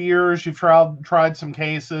couple of years, you've tried some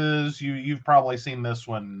cases, you've probably seen this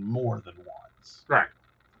one more than once. Right.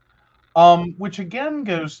 Which again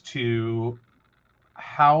goes to,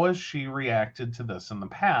 how has she reacted to this in the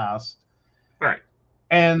past? Right.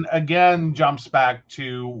 And again, jumps back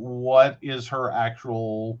to what is her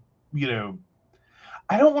actual,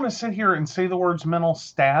 I don't want to sit here and say the words mental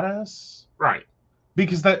status. Right.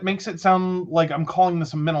 Because that makes it sound like I'm calling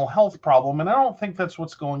this a mental health problem, and I don't think that's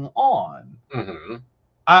what's going on. Mm-hmm.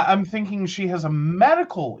 I'm thinking she has a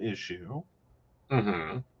medical issue.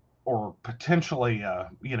 Mm-hmm. Or potentially,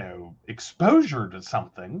 exposure to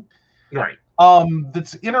something. Right.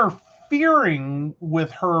 That's interfering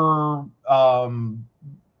with her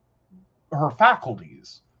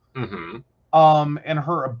faculties. Mm-hmm. And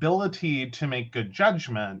her ability to make good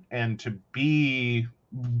judgment and to be,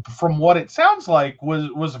 from what it sounds like,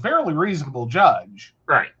 was a fairly reasonable judge.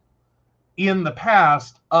 Right. In the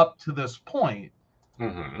past, up to this point.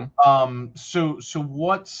 Mm-hmm. So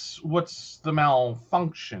what's the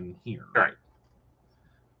malfunction here? Right.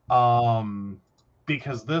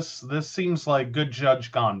 Because this seems like good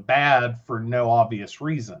judge gone bad for no obvious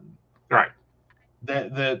reason. Right.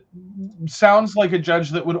 That sounds like a judge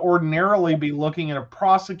that would ordinarily be looking at a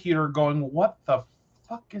prosecutor going, what the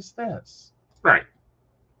fuck is this? Right.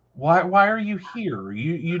 Why are you here?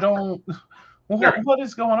 You don't, what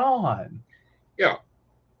is going on? Yeah.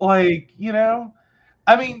 Like,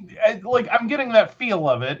 I mean, like, I'm getting that feel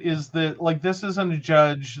of it, is that, like, this isn't a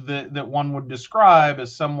judge that one would describe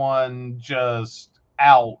as someone just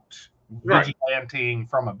out vigilanting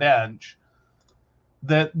from a bench.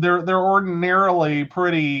 That they're ordinarily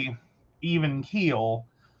pretty even keel,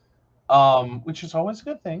 which is always a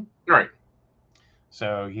good thing. Right.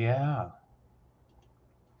 So, yeah.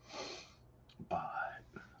 But,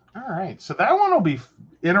 all right. So that one will be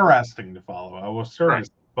interesting to follow. I will certainly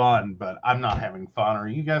fun, but I'm not having fun. Are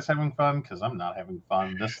you guys having fun? Because I'm not having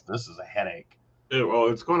fun. This is a headache. Well,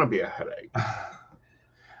 it's going to be a headache.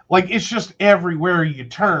 Like, it's just everywhere you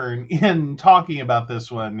turn in talking about this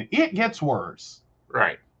one, it gets worse.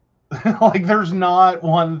 Right. Like, there's not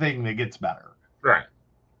one thing that gets better. Right.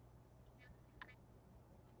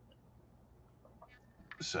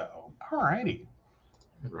 So, alrighty.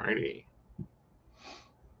 Alrighty.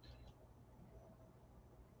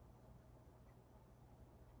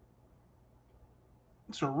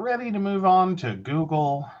 So, ready to move on to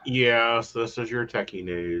Google? Yes, this is your techie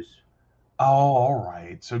news. Oh, all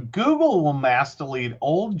right. So, Google will mass delete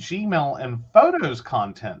old Gmail and Photos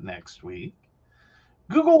content next week.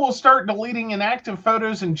 Google will start deleting inactive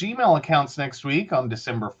photos and Gmail accounts next week on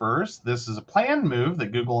December 1st. This is a planned move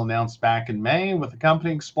that Google announced back in May, with the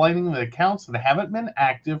company explaining that accounts that haven't been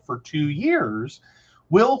active for 2 years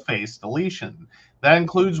will face deletion. That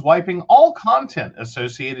includes wiping all content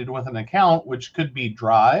associated with an account, which could be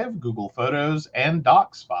Drive, Google Photos, and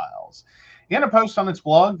Docs files. In a post on its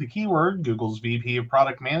blog, The Keyword, Google's VP of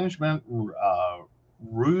Product Management,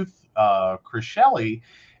 Ruth Crishelli,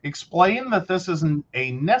 explained that this is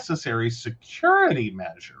a necessary security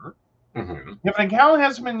measure. Mm-hmm. If an account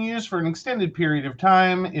hasn't been used for an extended period of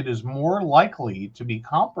time, it is more likely to be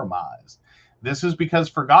compromised. This is because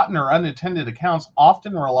forgotten or unattended accounts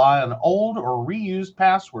often rely on old or reused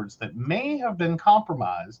passwords that may have been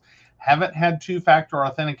compromised, haven't had two-factor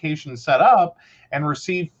authentication set up, and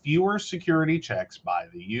receive fewer security checks by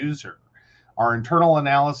the user. Our internal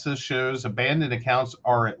analysis shows abandoned accounts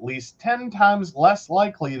are at least 10 times less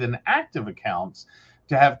likely than active accounts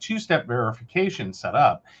to have two-step verification set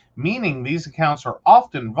up, meaning these accounts are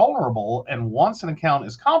often vulnerable, and once an account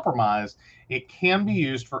is compromised, it can be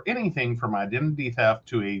used for anything from identity theft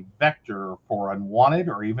to a vector for unwanted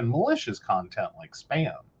or even malicious content like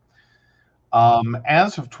spam.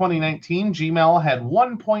 As of 2019, Gmail had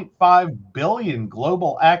 1.5 billion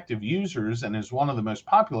global active users and is one of the most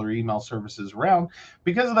popular email services around.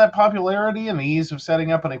 Because of that popularity and the ease of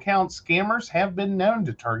setting up an account, scammers have been known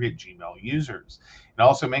to target Gmail users. It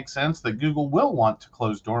also makes sense that Google will want to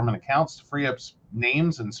close dormant accounts to free up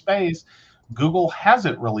names and space. Google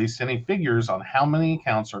hasn't released any figures on how many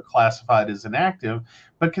accounts are classified as inactive,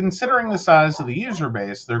 but considering the size of the user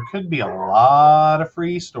base, there could be a lot of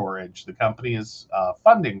free storage the company is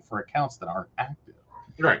funding for accounts that aren't active.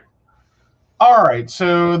 Right. All right,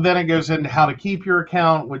 so then it goes into how to keep your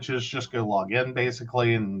account, which is just go log in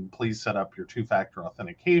basically, and please set up your two-factor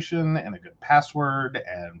authentication and a good password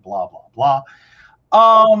and blah, blah, blah.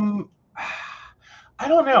 I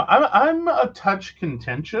don't know. I'm a touch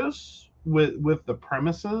contentious with the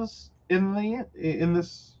premises in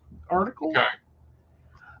this article. Okay.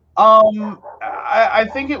 I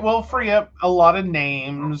think it will free up a lot of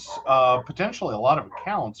names, potentially a lot of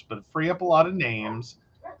accounts, but free up a lot of names.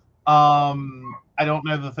 I don't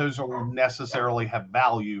know that those will necessarily have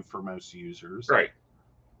value for most users. Right.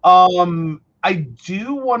 I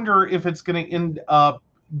do wonder if it's going to end up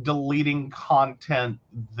deleting content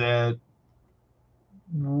that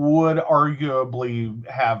would arguably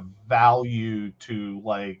have value to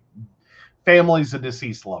like families of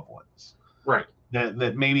deceased loved ones. Right.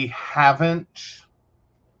 That maybe haven't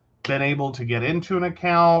been able to get into an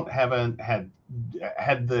account, haven't had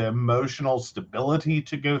the emotional stability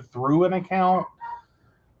to go through an account.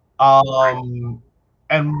 And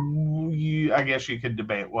I guess you could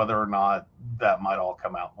debate whether or not that might all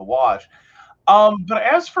come out in the wash. But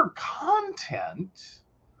as for content,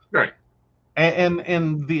 right,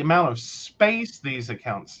 and the amount of space these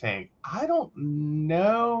accounts take, I don't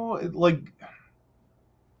know. Like,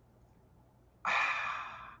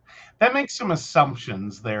 that makes some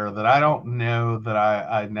assumptions there that I don't know that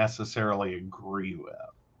I necessarily agree with.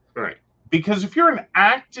 Right. Because if you're an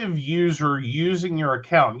active user using your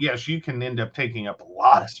account, yes, you can end up taking up a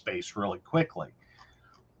lot of space really quickly.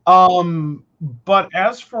 But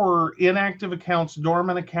as for inactive accounts,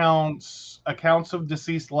 dormant accounts, accounts of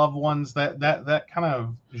deceased loved ones, that kind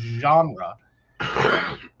of genre,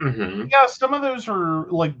 mm-hmm. Yeah, some of those are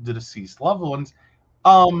like the deceased loved ones,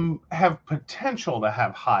 have potential to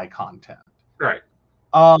have high content. Right.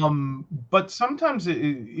 But sometimes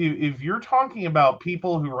if you're talking about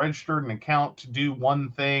people who registered an account to do one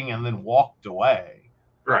thing and then walked away,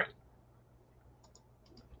 right?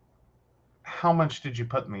 How much did you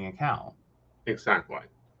put in the account? Exactly.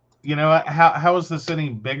 You know, how is this any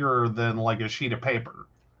bigger than like a sheet of paper?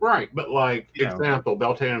 Right, but like example,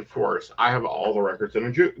 Beltane Force, I have all the records in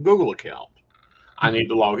a Google account. I need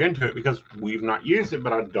to log into it because we've not used it,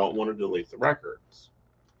 but I don't want to delete the records.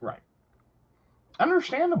 Right.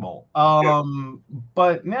 Understandable.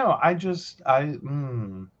 But no,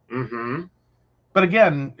 Mm-hmm. But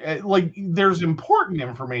again, like there's important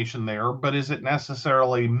information there, but is it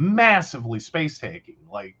necessarily massively space taking?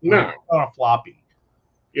 Like no, on a floppy.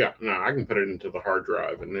 Yeah, no, I can put it into the hard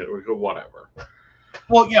drive and it will go whatever.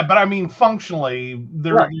 Well, yeah, but I mean, functionally,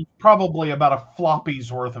 there's probably about a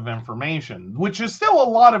floppy's worth of information, which is still a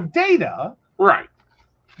lot of data. Right.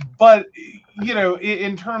 But, you know,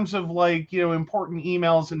 in terms of like, you know, important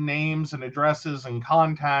emails and names and addresses and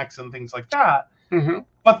contacts and things like that, mm-hmm.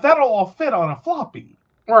 But that'll all fit on a floppy.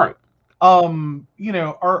 Right. You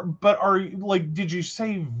know, like, did you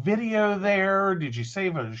save video there? Did you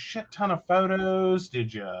save a shit ton of photos?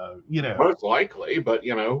 Did you know? Most likely, but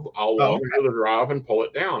you know, I'll log into the drive and pull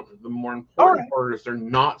it down. The more important part is they're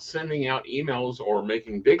not sending out emails or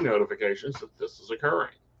making big notifications that this is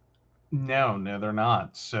occurring. No, they're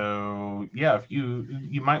not. So yeah, if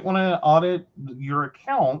you might want to audit your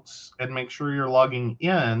accounts and make sure you're logging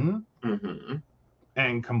in mm-hmm.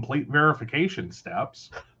 and complete verification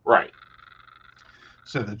steps. Right.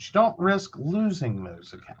 So that you don't risk losing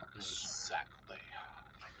those accounts. Exactly.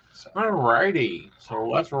 So. Alrighty. So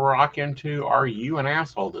let's rock into Are You an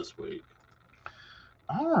Asshole this week?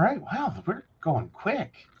 All right. Wow, we're going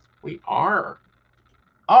quick. We are.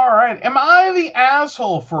 All right. Am I the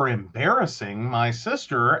asshole for embarrassing my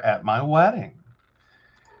sister at my wedding?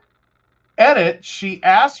 Edit, she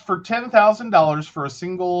asked for $10,000 for a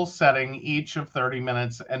single setting, each of 30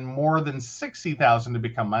 minutes, and more than $60,000 to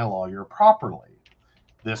become my lawyer properly.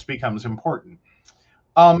 This becomes important.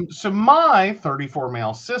 So my 34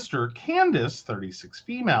 male sister, Candace, 36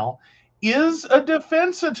 female, is a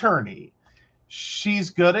defense attorney.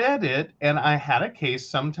 She's good at it, and I had a case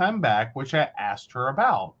sometime back which I asked her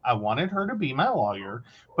about. I wanted her to be my lawyer,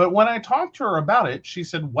 but when I talked to her about it, she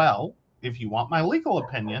said, well, if you want my legal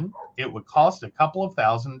opinion, it would cost a couple of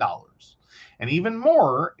 $1,000s. and even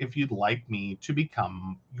more if you'd like me to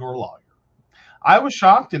become your lawyer. I was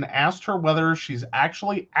shocked and asked her whether she's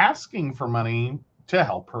actually asking for money to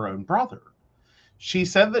help her own brother. She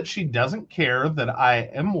said that she doesn't care that I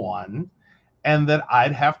am one and that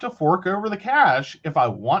I'd have to fork over the cash if I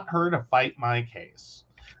want her to fight my case.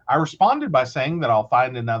 I responded by saying that I'll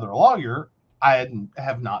find another lawyer.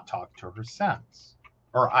 Have not talked to her since,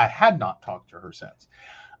 or I had not talked to her since.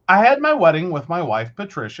 I had my wedding with my wife,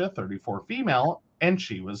 Patricia, 34 female, and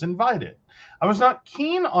she was invited. I was not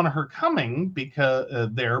keen on her coming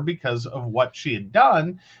because of what she had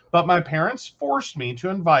done, but my parents forced me to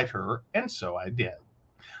invite her, and so I did.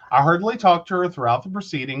 I hardly talked to her throughout the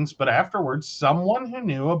proceedings, but afterwards, someone who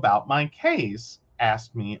knew about my case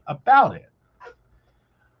asked me about it.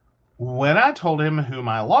 When I told him who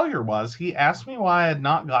my lawyer was, he asked me why I had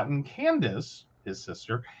not gotten Candace, his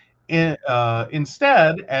sister,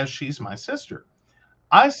 instead, as she's my sister.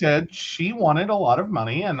 I said she wanted a lot of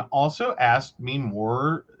money and also asked me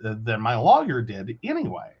more than my lawyer did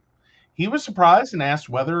anyway. He was surprised and asked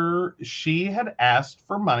whether she had asked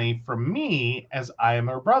for money from me as I am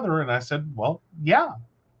her brother. And I said, well, yeah.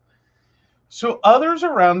 So others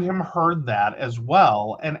around him heard that as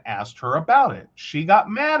well and asked her about it. She got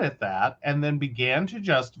mad at that and then began to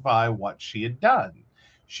justify what she had done.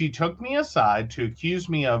 She took me aside to accuse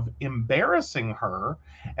me of embarrassing her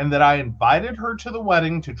and that I invited her to the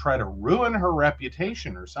wedding to try to ruin her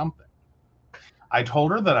reputation or something. I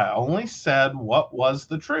told her that I only said what was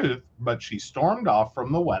the truth, but she stormed off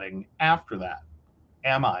from the wedding after that.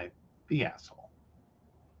 Am I the asshole?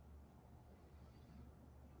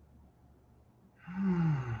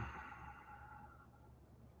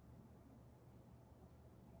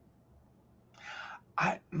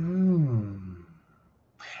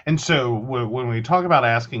 And so when we talk about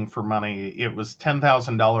asking for money, it was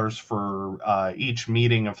 $10,000 for each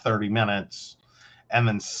meeting of 30 minutes, and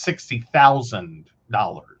then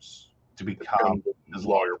 $60,000 to become his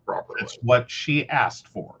lawyer properly. That's what she asked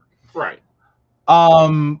for. Right.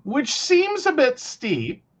 Which seems a bit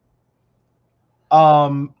steep.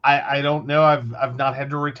 I don't know. I've not had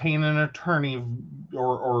to retain an attorney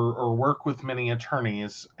or work with many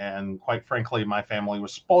attorneys, and quite frankly, my family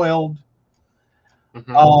was spoiled.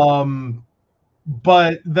 Mm-hmm.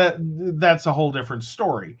 But that's a whole different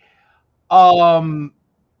story.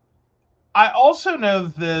 I also know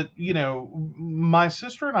that, my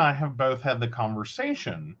sister and I have both had the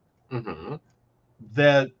conversation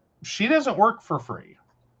that she doesn't work for free.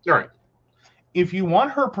 Right. If you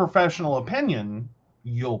want her professional opinion,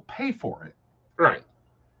 you'll pay for it. Right.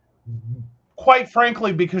 Quite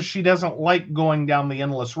frankly, because she doesn't like going down the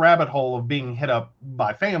endless rabbit hole of being hit up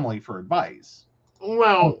by family for advice.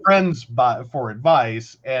 Well, friends for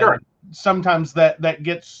advice. And sure. Sometimes that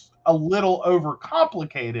gets a little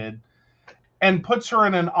overcomplicated and puts her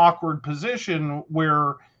in an awkward position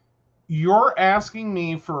where you're asking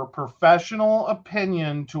me for a professional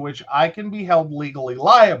opinion to which I can be held legally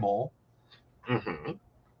liable. Mm-hmm.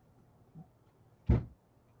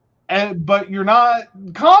 But you're not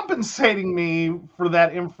compensating me for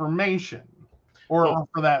that information or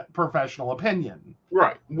for that professional opinion.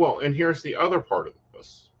 Right. Well, and here's the other part of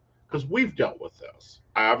this, because we've dealt with this.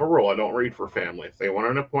 I have a rule. I don't read for family. If they want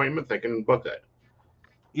an appointment, they can book it.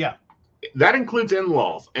 Yeah. That includes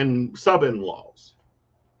in-laws and sub-in-laws.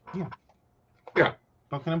 Yeah. Yeah.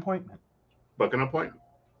 Book an appointment. Book an appointment.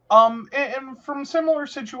 And from similar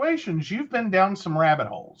situations, you've been down some rabbit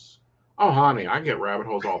holes. Oh, honey, I get rabbit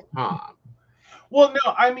holes all the time. Well,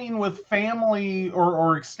 no, I mean with family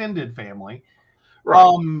or extended family.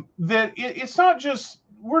 Right. That it's not just,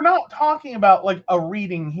 we're not talking about like a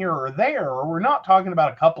reading here or there, or we're not talking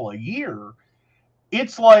about a couple a year.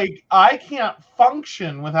 It's like, I can't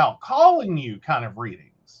function without calling you kind of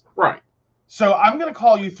readings. Right. So I'm going to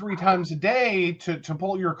call you 3 times a day to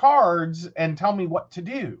pull your cards and tell me what to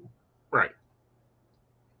do. Right.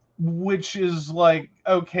 Which is like,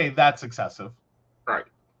 okay, that's excessive. Right.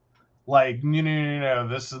 Like, no,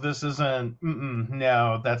 this isn't,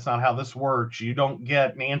 no, that's not how this works. You don't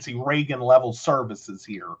get Nancy Reagan level services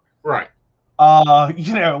here. Right.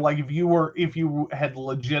 Like if you had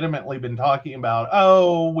legitimately been talking about,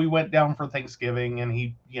 oh, we went down for Thanksgiving and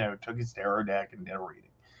he, took his tarot deck and did a reading.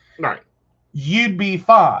 Right. You'd be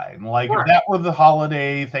fine. Like, right. If that were the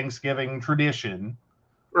holiday Thanksgiving tradition.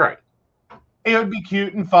 Right. It would be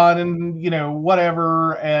cute and fun and,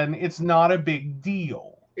 whatever. And it's not a big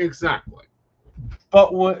deal. Exactly.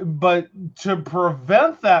 But to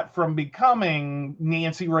prevent that from becoming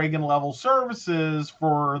Nancy Reagan level services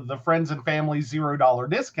for the friends and family $0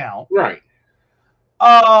 discount. Right.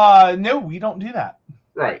 No, we don't do that.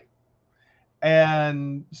 Right.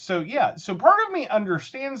 And so, yeah, so part of me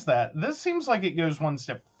understands that. This seems like it goes one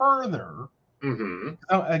step further. Mm-hmm.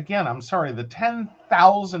 Again, I'm sorry, the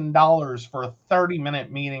 $10,000 for a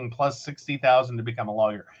 30-minute meeting plus $60,000 to become a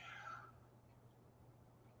lawyer.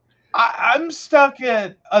 I'm stuck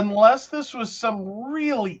at, unless this was some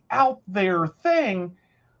really out there thing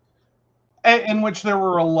in which there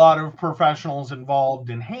were a lot of professionals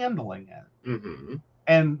involved in handling it. Mm-hmm.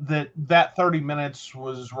 And that 30 minutes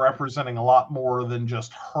was representing a lot more than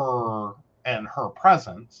just her and her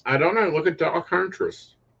presence. I don't know. Look at Doc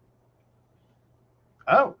Huntress.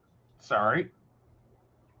 Oh, sorry.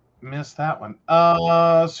 Missed that one.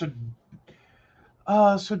 So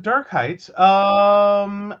Dark Heights.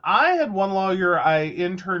 I had one lawyer I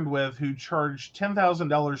interned with who charged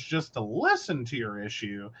 $10,000 just to listen to your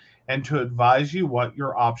issue and to advise you what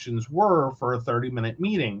your options were for a 30-minute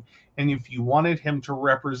meeting. And if you wanted him to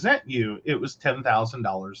represent you, it was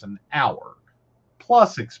 $10,000 an hour,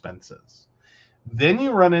 plus expenses. Then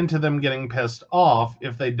you run into them getting pissed off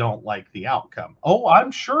if they don't like the outcome. Oh, I'm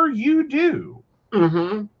sure you do.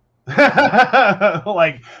 Mm-hmm.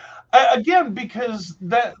 Like, again, because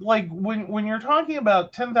that, like, when you're talking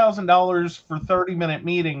about $10,000 for 30-minute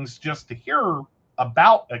meetings just to hear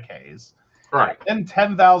about a case, right, and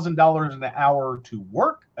 $10,000 an hour to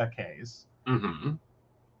work a case, mm-hmm.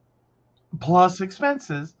 plus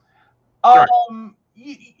expenses, right.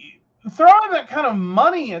 throwing that kind of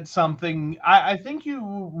money at something, I think you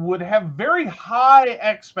would have very high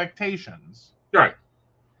expectations. Right.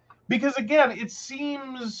 Because, again, it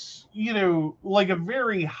seems, like a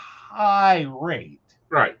very high rate.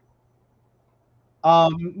 Right.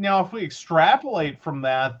 Now, if we extrapolate from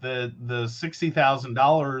that, the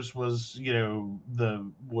 $60,000 was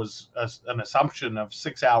an assumption of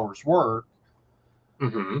 6 hours work.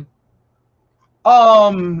 Mm-hmm.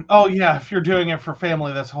 Oh yeah, if you're doing it for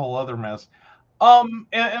family, that's a whole other mess. And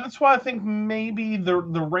that's why I think maybe the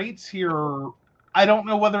rates here, I don't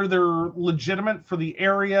know whether they're legitimate for the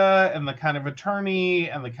area and the kind of attorney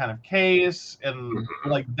and the kind of case and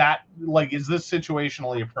mm-hmm. Is this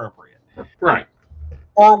situationally appropriate? Right.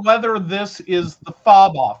 Or whether this is the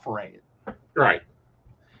fob off rate. Right.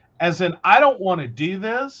 As in, I don't want to do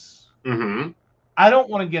this. Mm-hmm. I don't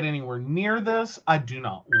want to get anywhere near this. I do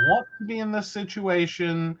not want to be in this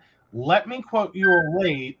situation. Let me quote you a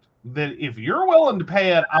rate that if you're willing to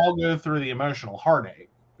pay it, I'll go through the emotional heartache.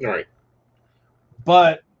 Right.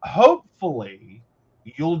 But hopefully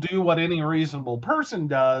you'll do what any reasonable person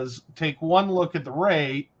does. Take one look at the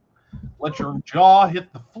rate, let your jaw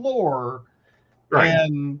hit the floor, right.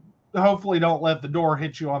 And hopefully don't let the door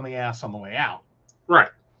hit you on the ass on the way out. Right.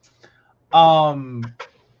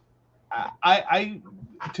 I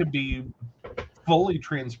to be fully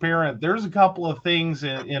transparent, there's a couple of things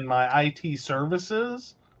in my IT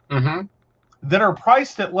services mm-hmm. that are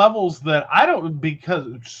priced at levels that I don't,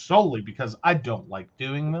 solely because I don't like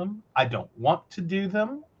doing them. I don't want to do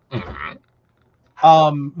them.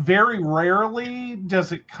 Mm-hmm. Very rarely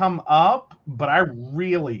does it come up, but I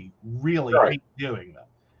really, really hate doing them.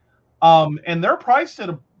 And they're priced at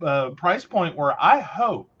a price point where I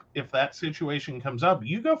hope if that situation comes up,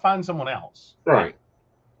 you go find someone else. Right.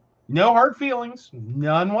 No hard feelings,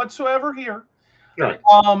 none whatsoever here. Right.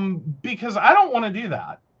 Because I don't want to do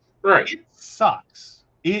that. Right. It sucks.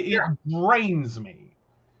 It drains me.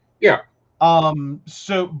 Yeah.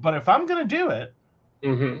 But if I'm going to do it,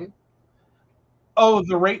 mm-hmm.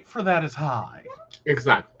 The rate for that is high.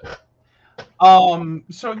 Exactly.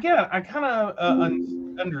 So again, I kind of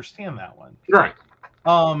understand that one. Right.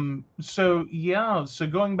 So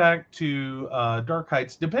going back to Dark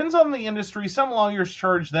Heights, depends on the industry. Some lawyers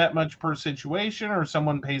charge that much per situation, or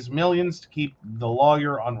someone pays millions to keep the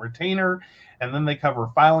lawyer on retainer, and then they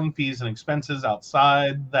cover filing fees and expenses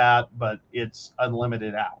outside that, but it's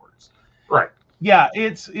unlimited hours. Right. Yeah,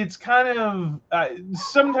 it's kind of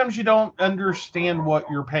sometimes you don't understand what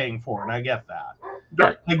you're paying for, and I get that.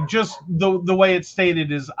 Right. Like just the way it's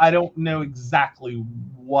stated is I don't know exactly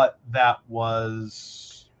what that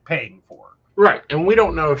was paying for. Right. And we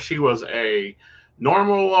don't know if she was a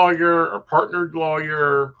normal lawyer or partnered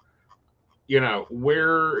lawyer.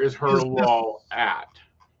 Where is her law at?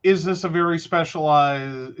 Is this a very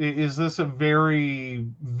specialized, is this a very,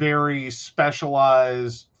 very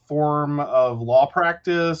specialized form of law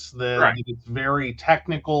practice that it's very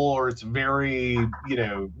technical, or it's very,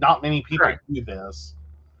 not many people do this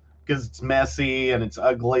because it's messy and it's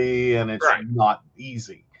ugly and it's not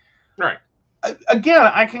easy. Right. Again,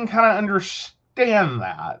 I can kind of understand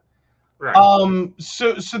that. Right.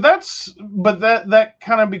 So that's, but that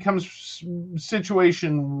kind of becomes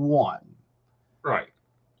situation one. Right.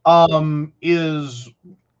 Is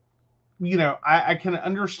I can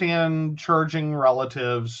understand charging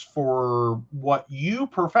relatives for what you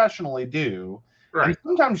professionally do, Right. and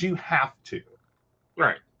sometimes you have to.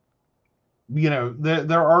 Right.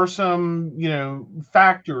 There are some,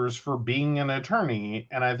 factors for being an attorney,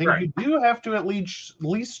 and I think Right. you do have to at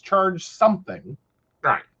least charge something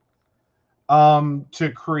Right.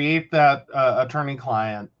 to create that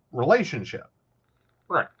attorney-client relationship.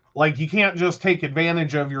 Right. Like, you can't just take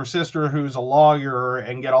advantage of your sister who's a lawyer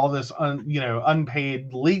and get all this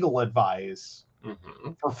unpaid legal advice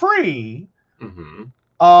for free.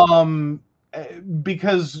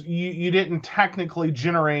 Because you didn't technically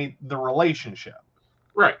generate the relationship.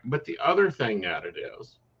 Right. But the other thing that it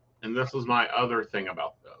is, and this is my other thing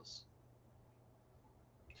about this,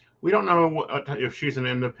 we don't know if she's an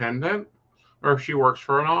independent or if she works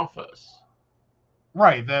for an office.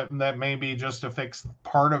 Right. That may be just a fixed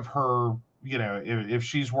part of her, if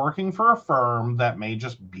she's working for a firm, that may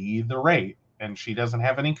just be the rate, and she doesn't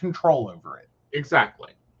have any control over it.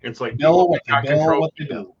 Exactly. It's like, bill what they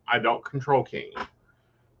bill. I don't control King.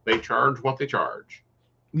 They charge what they charge.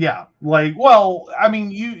 Yeah, like, well, I mean,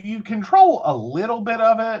 you control a little bit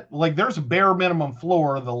of it. Like, there's a bare minimum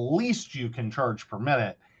floor, the least you can charge per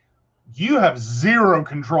minute. You have zero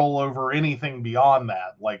control over anything beyond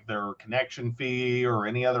that, like their connection fee or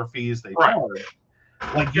any other fees they charge.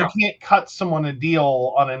 Like, you can't cut someone a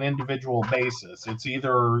deal on an individual basis. It's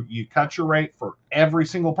either you cut your rate for every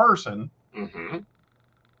single person,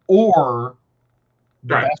 or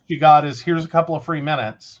the best you got is, here's a couple of free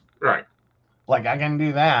minutes. Right. Like, I can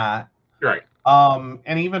do that. Right.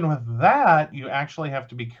 And even with that, you actually have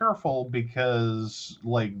to be careful, because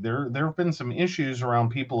like there have been some issues around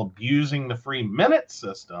people abusing the free minute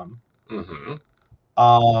system.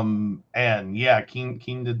 And yeah,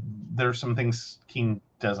 Keen did. There's some things Keen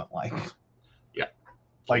doesn't like. Yeah.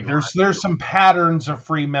 Like, there's some patterns of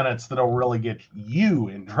free minutes that'll really get you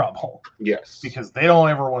in trouble. Yes. Because they don't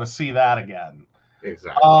ever want to see that again.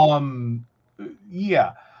 Exactly.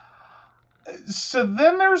 Yeah. So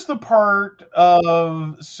then there's the part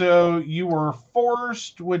of, so you were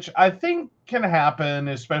forced, which I think can happen,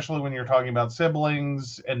 especially when you're talking about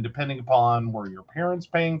siblings, and depending upon, were your parents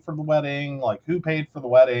paying for the wedding, like who paid for the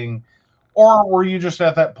wedding, or were you just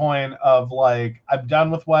at that point of like, I'm done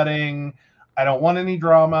with wedding, I don't want any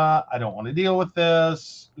drama, I don't want to deal with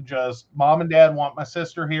this, just mom and dad want my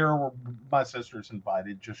sister here, my sister's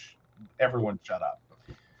invited, just everyone shut up.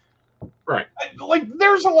 Right. Like,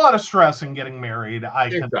 there's a lot of stress in getting married.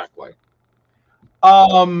 Exactly.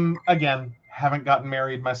 Again, haven't gotten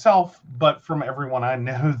married myself, but from everyone I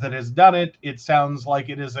know that has done it, it sounds like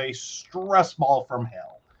it is a stress ball from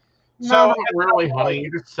hell. So, not really, honey.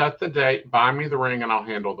 You just set the date, buy me the ring, and I'll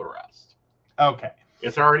handle the rest. Okay.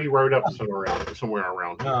 It's already wrote up somewhere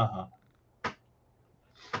around here.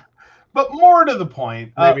 But more to the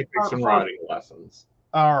point, maybe take some writing lessons.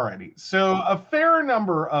 Alrighty. So a fair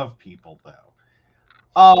number of people, though,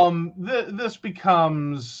 this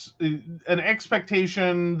becomes an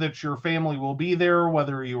expectation that your family will be there,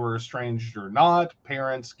 whether you are estranged or not.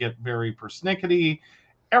 Parents get very persnickety.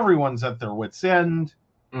 Everyone's at their wits' end.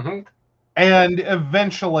 And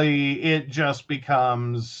eventually it just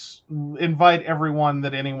becomes, invite everyone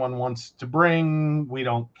that anyone wants to bring. We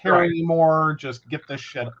don't care anymore. Just get this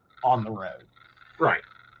shit on the road. Right.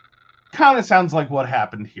 Kind of sounds like what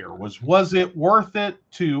happened here. Was it worth it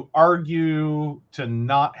to argue to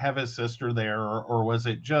not have his sister there, or was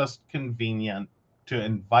it just convenient to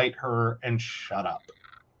invite her and shut up?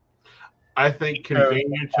 I think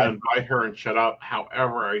convenient to invite her and shut up.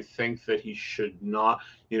 However, I think that he should not,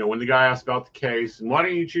 when the guy asked about the case, and why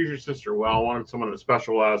don't you choose your sister? Well, I wanted someone that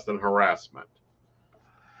specialized in harassment.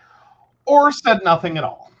 Or said nothing at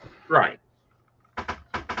all. Right.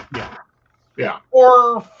 Yeah.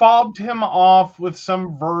 Or fobbed him off with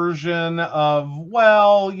some version of,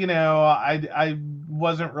 well, I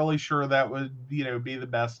wasn't really sure that would, be the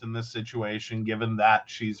best in this situation, given that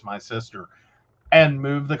she's my sister, and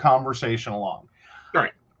move the conversation along.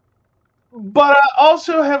 Right. But I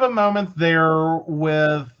also have a moment there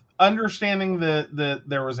with understanding that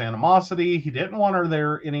there was animosity. He didn't want her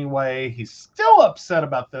there anyway. He's still upset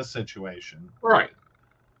about this situation. Right.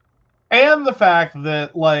 And the fact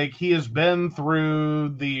that, like, he has been through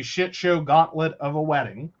the shit show gauntlet of a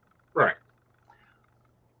wedding. Right.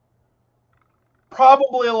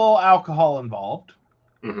 Probably a little alcohol involved.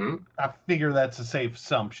 I figure that's a safe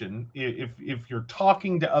assumption. If you're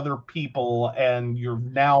talking to other people and you're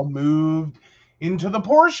now moved into the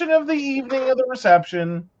portion of the evening of the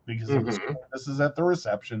reception, because this is at the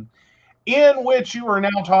reception, in which you are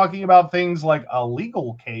now talking about things like a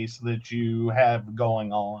legal case that you have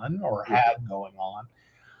going on or had going on,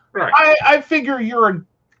 Right. I figure you're a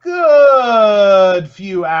good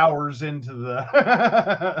few hours into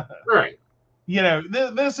the. Right. You know,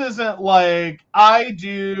 this isn't like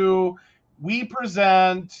we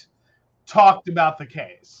present, talked about the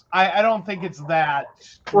case. I don't think it's that.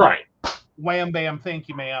 Right. Wham bam, thank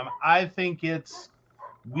you, ma'am. I think it's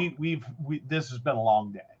this has been a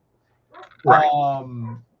long day. Right.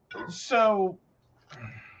 So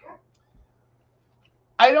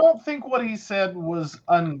I don't think what he said was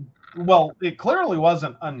well, it clearly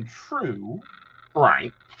wasn't untrue.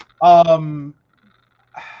 Right.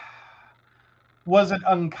 Was it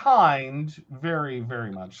unkind? Very,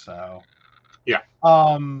 very much so. Yeah.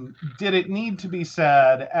 Did it need to be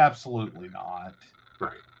said? Absolutely not.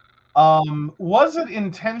 Right. Was it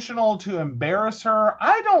intentional to embarrass her?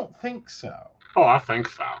 I don't think so. Oh, I think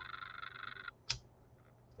so.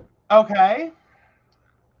 Okay.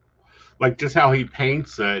 Like just how he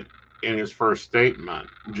paints it in his first statement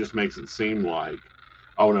just makes it seem like,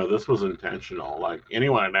 oh no, this was intentional. Like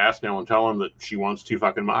anyone I'd ask now and tell him that she wants too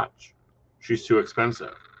fucking much. She's too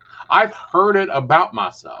expensive. I've heard it about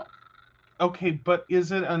myself. Okay, but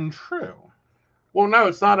is it untrue? Well, no,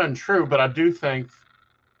 it's not untrue, but I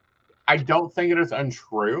don't think it is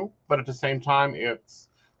untrue, but at the same time, it's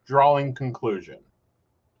drawing conclusion.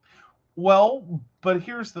 Well, but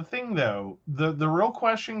here's the thing, though. The real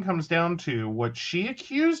question comes down to what she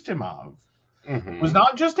accused him of was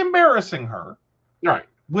not just embarrassing her. Right.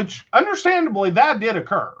 Which, understandably, that did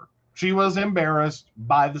occur. She was embarrassed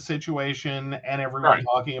by the situation and everyone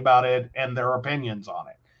talking about it and their opinions on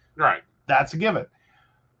it. Right. That's a given.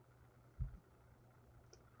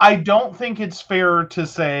 I don't think it's fair to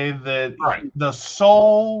say that the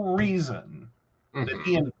sole reason that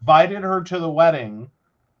he invited her to the wedding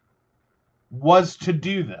was to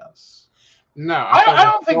do this. No, I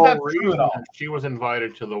don't think that's true at all. She was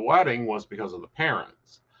invited to the wedding was because of the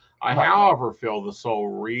parents. I, however, feel the sole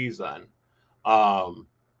reason, because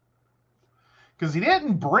he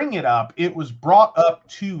didn't bring it up, it was brought up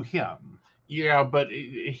to him. Yeah, but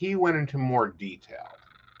he went into more detail.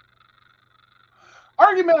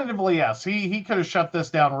 Argumentatively, yes. He could have shut this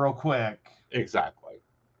down real quick. Exactly.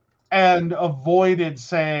 And avoided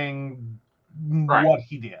saying what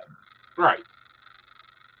he did. Right.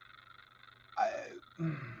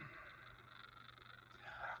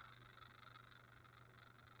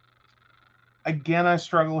 Again, I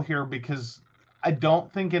struggle here because I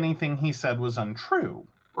don't think anything he said was untrue.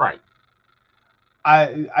 Right.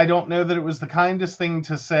 I don't know that it was the kindest thing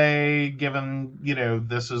to say, given,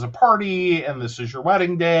 this is a party and this is your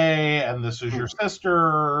wedding day and this is your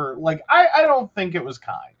sister. Like, I don't think it was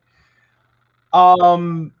kind.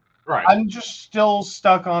 Right. I'm just still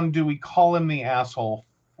stuck on, do we call him the asshole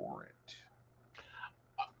for it?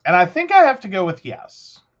 And I think I have to go with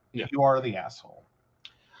yes. Yeah. You are the asshole.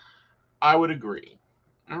 I would agree.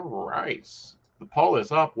 All right. The poll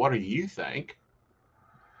is up. What do you think?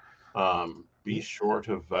 Be sure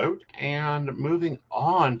to vote. And moving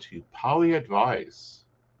on to Poly Advice.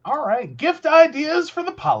 All right. Gift ideas for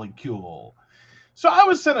the Polycule. So I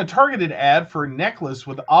was sent a targeted ad for a necklace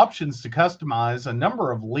with options to customize a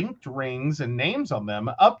number of linked rings and names on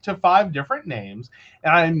them, up to 5 different names,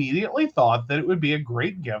 and I immediately thought that it would be a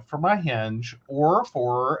great gift for my hinge or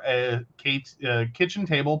for a kitchen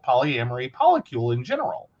table polyamory polycule in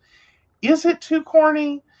general. Is it too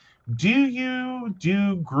corny? Do you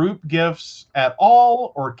do group gifts at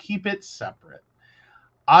all or keep it separate?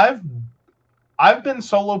 I've been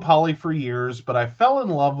solo poly for years, but I fell in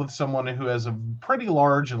love with someone who has a pretty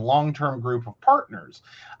large and long-term group of partners.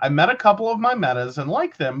 I met a couple of my metas and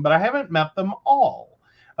like them, but I haven't met them all.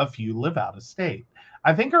 A few live out of state.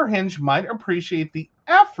 I think our hinge might appreciate the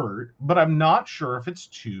effort, but I'm not sure if it's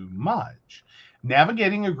too much.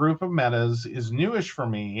 Navigating a group of metas is newish for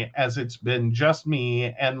me, as it's been just me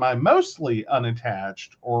and my mostly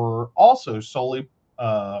unattached or also solo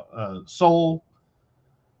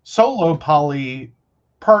poly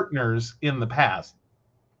partners in the past.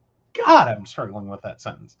 God, I'm struggling with that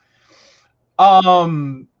sentence.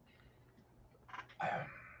 I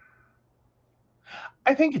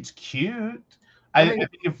think it's cute. I think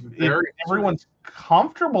if everyone's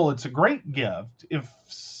comfortable, it's a great gift. If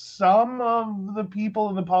some of the people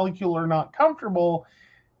in the polycule are not comfortable,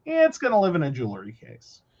 it's going to live in a jewelry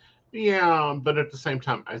case. Yeah, but at the same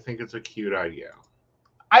time, I think it's a cute idea.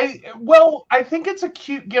 I think it's a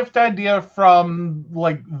cute gift idea from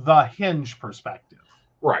like the hinge perspective.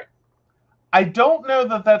 Right. I don't know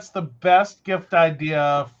that that's the best gift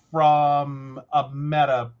idea from a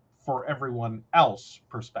meta for everyone else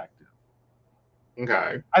perspective.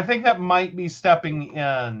 Okay. I think that might be stepping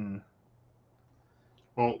in.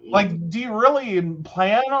 Well, Like, do you really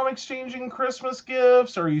plan on exchanging Christmas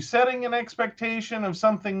gifts? Are you setting an expectation of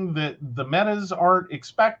something that the metas aren't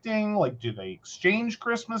expecting? Like, do they exchange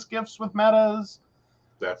Christmas gifts with metas?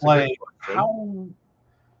 that's a Like, good question. how,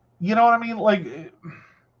 you know what I mean? Like,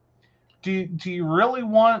 do you really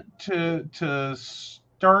want to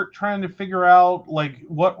start trying to figure out like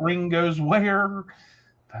what ring goes where?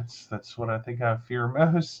 That's what I think I fear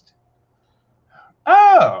most.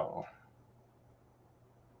 Oh,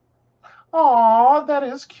 oh, that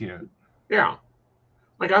is cute. Yeah.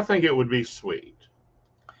 Like, I think it would be sweet.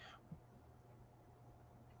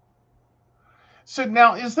 So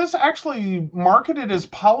now, is this actually marketed as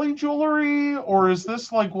poly jewelry, or is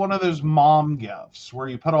this like one of those mom gifts where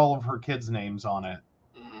you put all of her kids' names on it,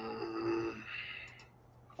 Mm,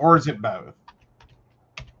 or is it both?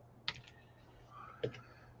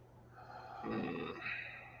 mm.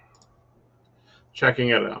 Checking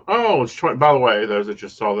it out. Oh, it's 20. By the way, those that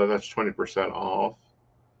just saw that, that's 20% off.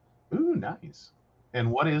 Ooh, nice.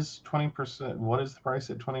 And what is 20%? What is the price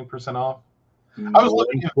at 20% off? I was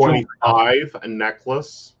looking at jewelry. 125 a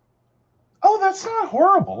necklace. Oh, that's not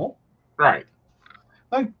horrible. Right.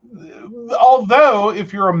 Like, although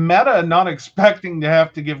if you're a meta not expecting to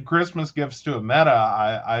have to give Christmas gifts to a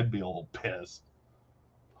meta, I'd be a little pissed.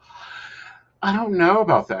 I don't know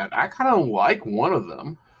about that. I kind of like one of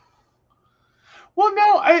them. Well,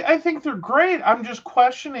 no, I think they're great. I'm just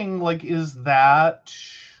questioning, like, is that?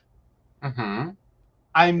 Mm-hmm.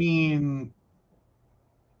 I mean,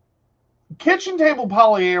 kitchen table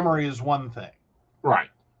polyamory is one thing. Right.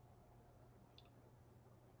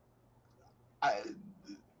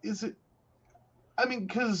 Is it? I mean,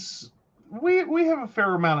 because we have a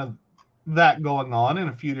fair amount of that going on in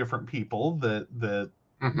a few different people that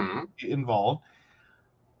Mm-hmm. involved.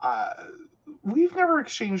 We've never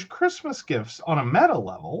exchanged Christmas gifts on a meta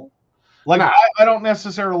level. Like, No. I don't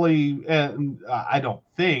necessarily, I don't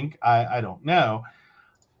think, I don't know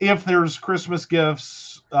if there's Christmas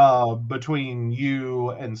gifts between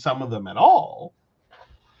you and some of them at all.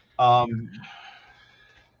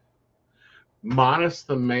 Minus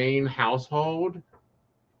the main household,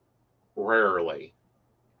 rarely.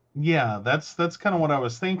 Yeah, that's kind of what I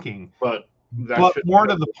was thinking. But More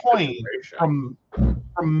to the point, from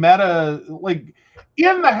meta, like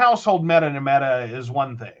in the household, meta to meta is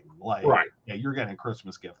one thing. Like, right. Yeah, you're getting a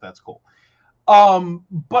Christmas gift. That's cool.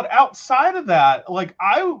 But outside of that, like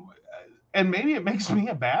and maybe it makes me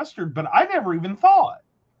a bastard, but I never even thought.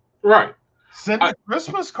 Right. Send a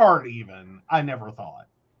Christmas card even. I never thought.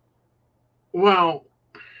 Well,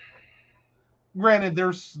 granted,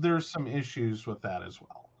 there's some issues with that as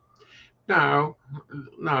well. No,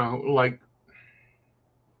 like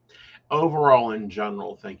overall in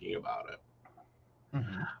general, thinking about it,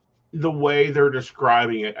 Mm-hmm. the way they're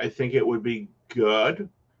describing it, I think it would be good,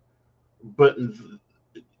 but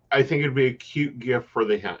I think it'd be a cute gift for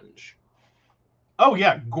the hinge. Oh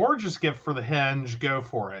yeah, gorgeous gift for the hinge. Go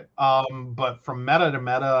for it. But from meta to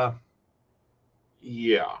meta,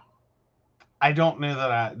 yeah, I don't know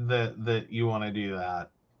that you want to do that.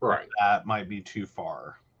 Right. That might be too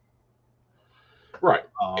far. Right.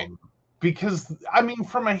 Because I mean,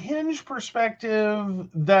 from a hinge perspective,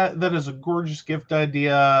 that is a gorgeous gift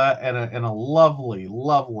idea and a lovely,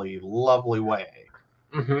 lovely, lovely way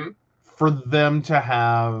mm-hmm. for them to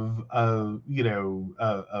have a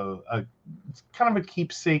kind of a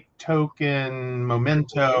keepsake token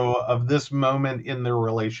memento of this moment in their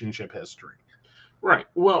relationship history. Right.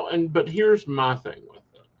 Well, but here's my thing with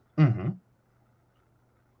it. Mm-hmm.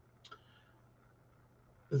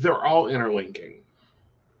 They're all interlinking.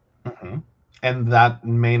 Mm-hmm. And that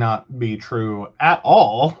may not be true at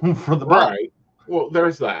all for the bride. Right. Well,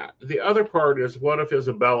 there's that. The other part is, what if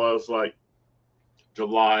Isabella's like,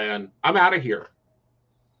 July and I'm out of here.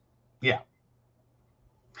 Yeah.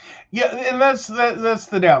 Yeah, and that's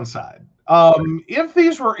the downside. If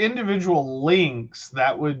these were individual links,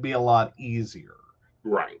 that would be a lot easier.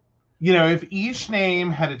 Right. You know, if each name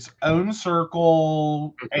had its own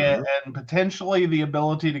circle and potentially the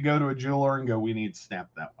ability to go to a jeweler and go, we need to snap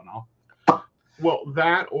that one off. Well,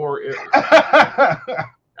 that or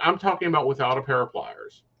I'm talking about without a pair of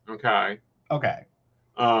pliers. Okay. Okay.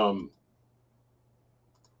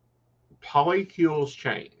 Polycules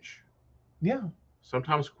change. Yeah.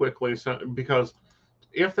 Sometimes quickly, because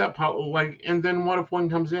if that and then what if one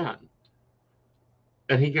comes in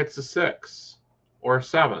and he gets a 6 or a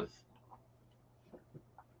 7th?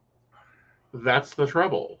 That's the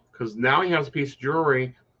trouble, because now he has a piece of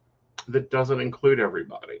jewelry that doesn't include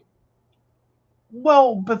everybody.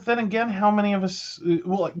 Well, but then again, how many of us?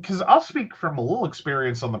 Well, because I'll speak from a little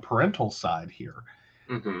experience on the parental side here.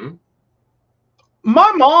 Mm-hmm.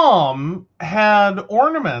 My mom had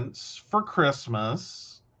ornaments for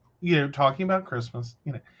Christmas, talking about Christmas,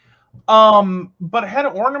 but had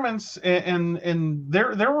ornaments, and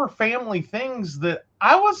there were family things that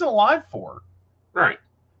I wasn't alive for. Right.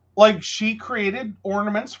 Like, she created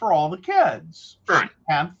ornaments for all the kids. Right.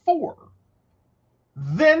 She had 4.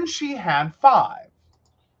 Then she had 5.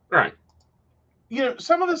 Right.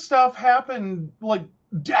 Some of the stuff happened like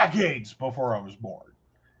decades before I was born.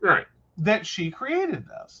 Right. That she created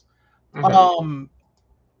this. Mm-hmm.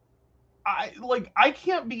 I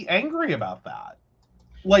can't be angry about that.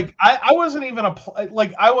 Like, I wasn't even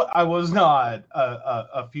I was not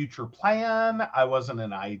a future plan. I wasn't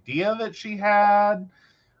an idea that she had.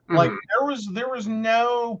 Like, there was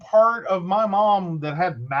no part of my mom that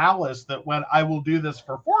had malice that went, I will do this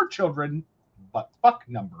for 4 children, but fuck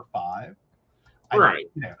number 5. Right.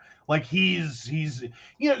 Like, he's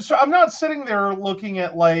so I'm not sitting there looking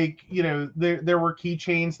at, like, there were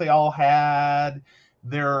keychains they all had.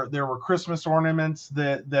 There were Christmas ornaments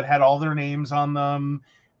that had all their names on them,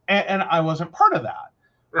 and I wasn't part of that.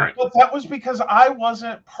 Right. But that was because I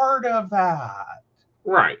wasn't part of that.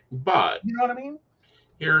 Right. But You know what I mean?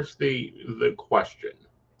 here's the question.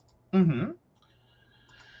 Mm-hmm.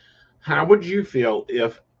 How would you feel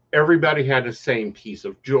if everybody had the same piece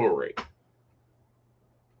of jewelry?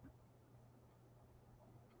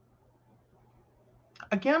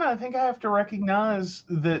 Again, I think I have to recognize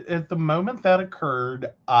that at the moment that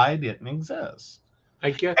occurred, I didn't exist.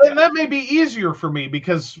 I get that. And that may be easier for me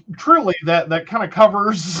because truly that kind of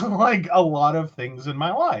covers like a lot of things in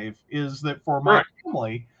my life, is that for my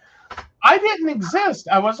family, I didn't exist.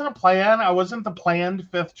 I wasn't a plan. I wasn't the planned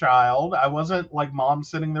 5th child. I wasn't like mom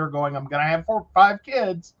sitting there going, I'm going to have 4 or 5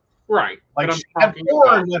 kids. Right. Like, she had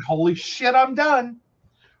 4 and went, holy shit, I'm done.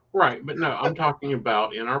 Right. But no, I'm talking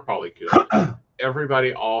about in our polycule,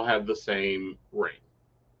 everybody all had the same ring.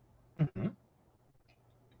 Mm-hmm.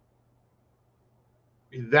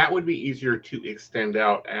 That would be easier to extend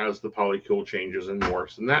out as the polycule changes and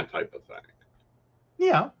morphs and that type of thing.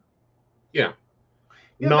 Yeah. Yeah.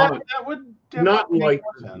 That would not like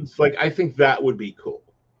I think that would be cool.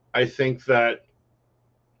 I think that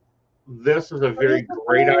this is a very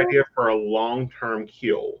great idea for a long-term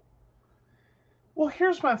cule. Well,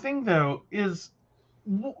 here's my thing though, is,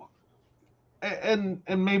 and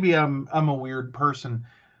maybe I'm a weird person,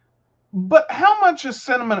 but how much is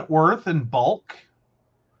sentiment worth in bulk?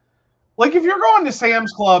 Like, if you're going to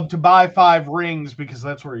Sam's Club to buy 5 rings because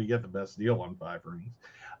that's where you get the best deal on 5 rings.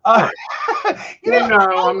 Right.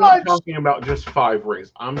 I'm not talking about just 5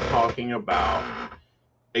 rings. I'm talking about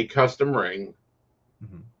a custom ring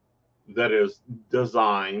that is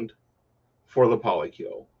designed for the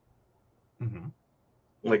polycule.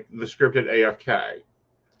 Like the scripted AFK.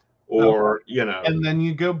 Or, And then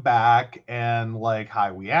you go back and like,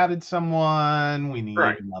 hi, we added someone, we need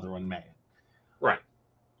another one made. Right.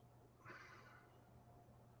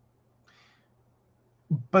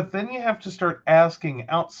 But then you have to start asking,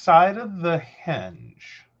 outside of the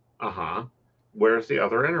hinge. Where's the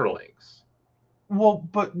other interlinks? Well,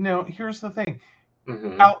 but no, here's the thing.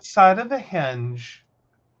 Outside of the hinge,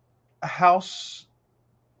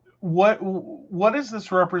 what does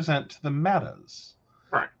this represent to the metas?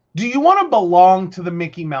 Right. Do you want to belong to the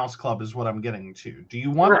Mickey Mouse Club is what I'm getting to. Do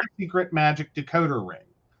you want the secret magic decoder ring?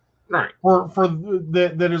 Right.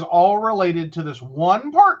 That is all related to this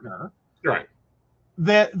one partner. Right.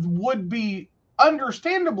 That would be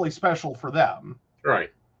understandably special for them. Right.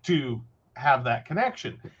 To have that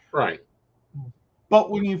connection. Right. But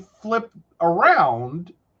when you flip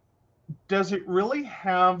around, does it really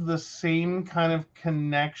have the same kind of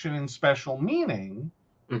connection and special meaning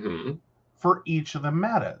for each of the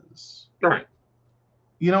metas? Right.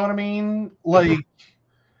 You know what I mean? Like,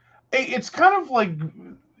 it's kind of like,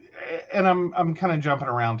 and I'm kind of jumping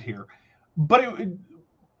around here, but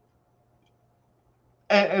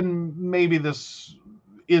and maybe this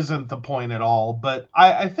isn't the point at all, but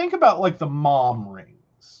I think about like the mom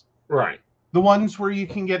rings. Right. The ones where you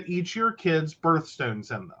can get each of your kids'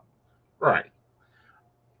 birthstones in them. Right.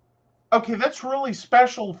 Okay, that's really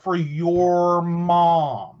special for your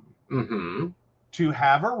mom. To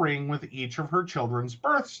have a ring with each of her children's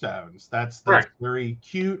birthstones. That's very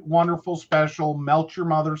cute, wonderful, special, melt your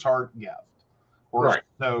mother's heart gift. Or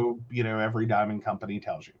so, every diamond company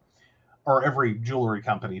tells you. Or every jewelry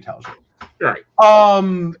company tells you. Right.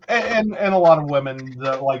 And a lot of women,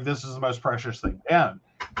 like, this is the most precious thing. And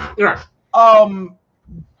yeah.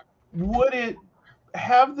 Would it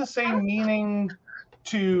have the same meaning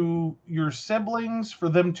to your siblings for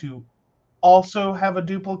them to also have a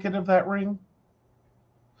duplicate of that ring?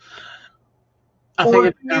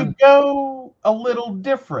 Or do you go a little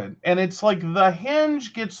different? And it's like the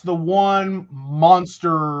hinge gets the one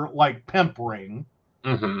monster like pimp ring.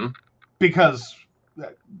 Mm-hmm. Because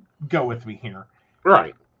go with me here.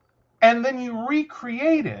 Right. And then you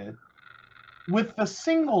recreate it with the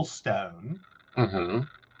single stone. Mm-hmm.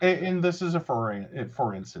 And this is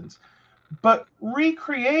for instance. But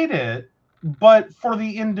recreate it, but for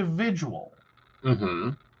the individual.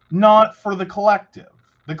 Mm-hmm. Not for the collective.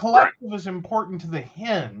 The collective is important to the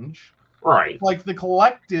hinge. Right. Like the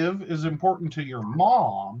collective is important to your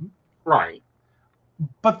mom. Right.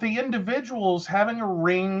 But the individual's having a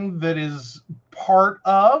ring that is part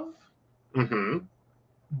of,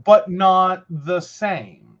 but not the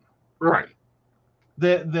same. Right.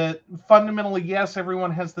 That fundamentally, yes,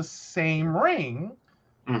 everyone has the same ring,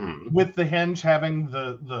 with the hinge having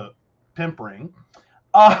the pimp ring,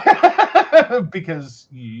 because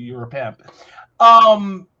you're a pimp.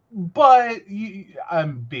 But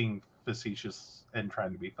I'm being facetious and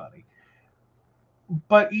trying to be funny.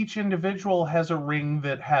 But each individual has a ring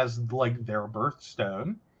that has like their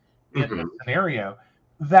birthstone in the scenario.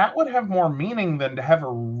 That would have more meaning than to have a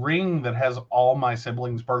ring that has all my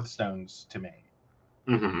siblings' birthstones to me.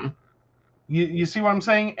 You see what I'm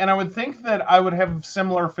saying? And I would think that I would have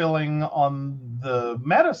similar feeling on the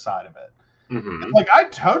meta side of it. Like, I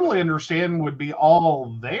totally understand would be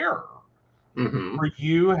all there for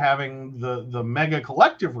you having the mega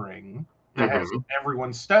collective ring that has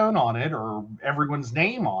everyone's stone on it or everyone's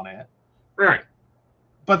name on it. Right.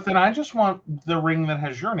 But then I just want the ring that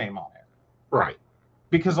has your name on it. Right.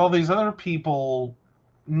 Because all these other people,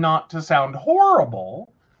 not to sound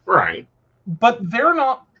horrible, right, but they're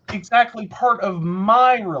not exactly part of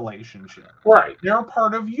my relationship. Right. They're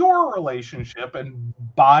part of your relationship, and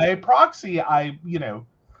by proxy, I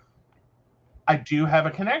do have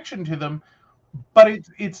a connection to them, but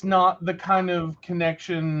it's not the kind of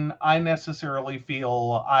connection I necessarily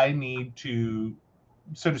feel I need to,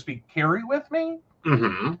 so to speak, carry with me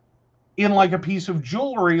in like a piece of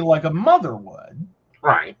jewelry like a mother would.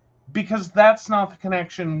 Right. Because that's not the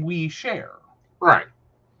connection we share. Right.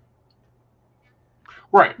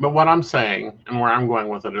 Right. But what I'm saying and where I'm going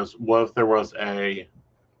with it is, what if there was a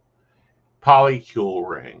polycule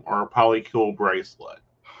ring or a polycule bracelet?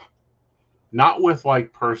 Not with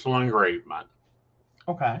like personal engravement.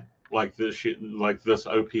 Okay. Like this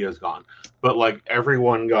OP is gone. But like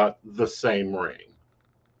everyone got the same ring.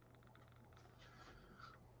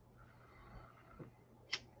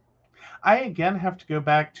 I again have to go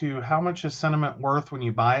back to how much is sentiment worth when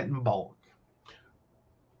you buy it in bulk.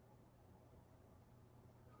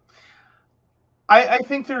 I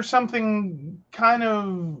think there's something kind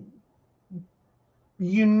of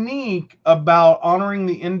unique about honoring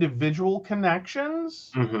the individual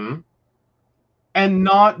connections and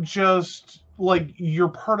not just like you're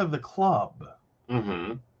part of the club.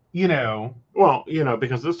 You know. Well,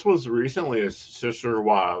 because this was recently a Sister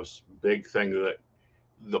Wives big thing that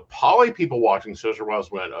the poly people watching Sister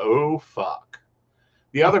Wives went, oh, fuck.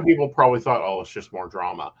 The other people probably thought, oh, it's just more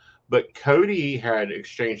drama. But Cody had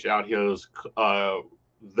exchanged out his,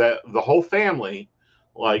 the whole family,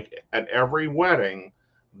 like at every wedding,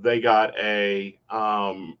 they got a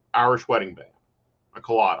Irish wedding band, a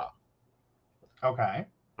collada. Okay.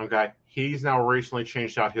 Okay. He's now recently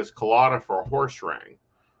changed out his collada for a horse ring.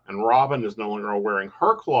 And Robin is no longer wearing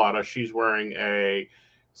her collada. She's wearing a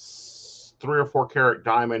 3 or 4 carat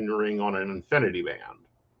diamond ring on an infinity band.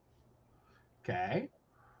 Okay.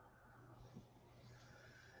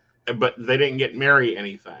 But they didn't get married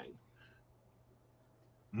anything.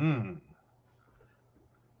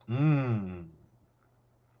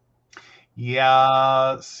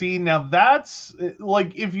 Yeah. See, now that's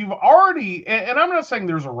like if you've already, and I'm not saying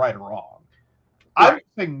there's a right or wrong. Right. I'm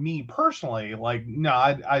saying me personally, like, no,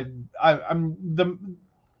 I'm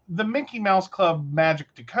the Mickey Mouse Club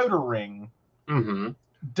Magic Decoder ring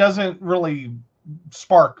doesn't really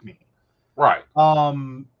spark me. Right.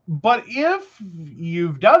 But if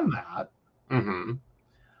you've done that,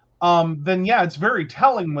 then yeah, it's very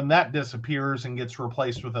telling when that disappears and gets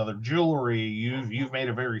replaced with other jewelry. You've made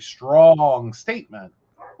a very strong statement,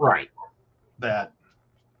 right? That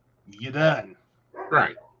you done,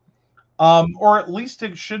 right? Or at least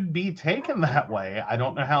it should be taken that way. I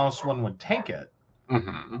don't know how else one would take it.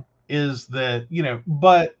 Is that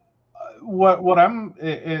But what I'm,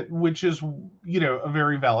 which is a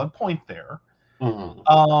very valid point there.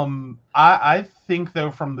 I think though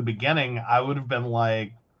from the beginning I would have been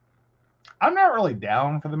like, I'm not really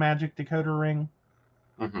down for the Magic Decoder ring.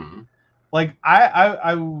 Like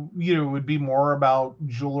I would be more about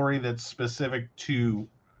jewelry that's specific to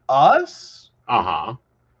us,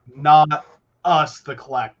 not us, the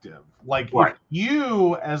collective. Like, Right. if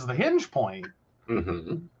you, as the hinge point,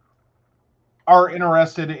 Mm-hmm. are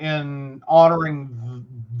interested in honoring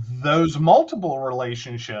those multiple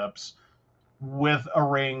relationships with a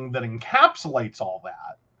ring that encapsulates all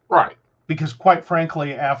that. Right. Because quite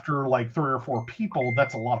frankly, after like 3 or 4 people,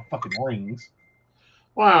 that's a lot of fucking rings.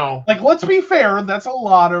 Well, Like, let's be fair, that's a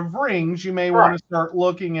lot of rings. You may want right. to start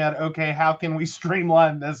looking at, okay, how can we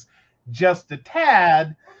streamline this just a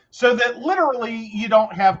tad so that literally you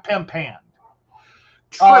don't have pimp hand.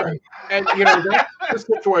 True. And, you know, that's the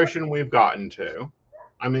situation we've gotten to.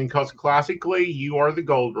 I mean, because classically, you are the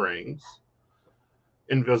gold rings.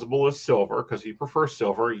 Invisible is silver because he prefers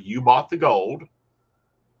silver. You bought the gold.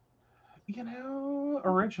 You know,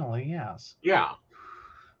 originally, yes. Yeah.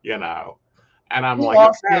 You know. And I'm You like,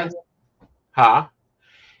 lost okay, it. huh?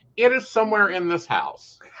 It is somewhere in this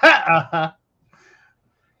house. I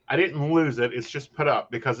didn't lose it. It's just put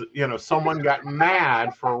up because, you know, someone got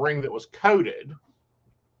mad for a ring that was coated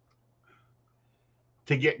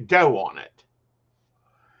to get dough on it.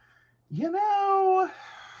 You know,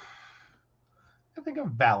 I think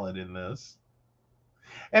I'm valid in this.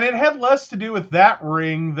 And it had less to do with that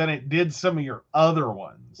ring than it did some of your other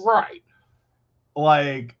ones. Right.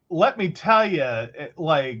 Like, let me tell you,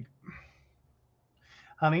 like,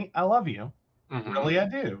 honey, I love you. Mm-hmm. Really, I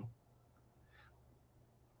do.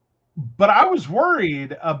 But I was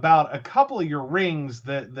worried about a couple of your rings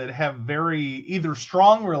that have very either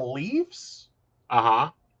strong reliefs.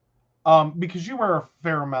 Because you wear a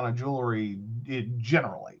fair amount of jewelry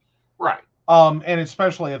generally. Right. And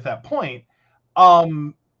especially at that point,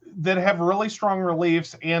 that have really strong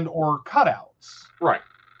reliefs and or cutouts. Right.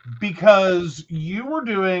 Because you were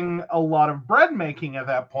doing a lot of bread making at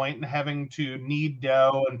that point and having to knead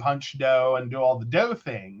dough and punch dough and do all the dough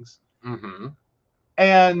things. Mm-hmm.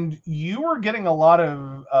 And you were getting a lot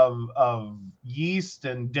of yeast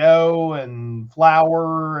and dough and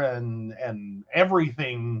flour and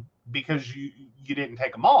everything because you didn't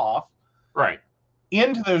take them off. Right.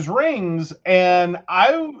 Into those rings. And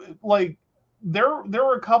I like there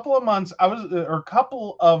were a couple of months or a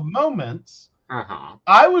couple of moments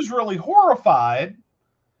I was really horrified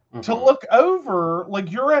to look over, like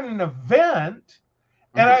you're at an event,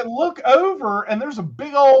 and I look over and there's a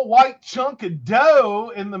big old white chunk of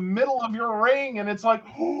dough in the middle of your ring, and it's like,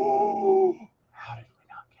 oh, how did we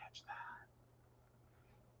not catch that?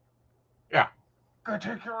 Yeah. Go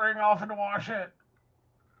take your ring off and wash it.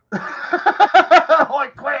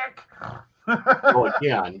 Like, quick. Well,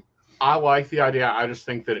 again, I like the idea. I just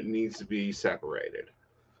think that it needs to be separated.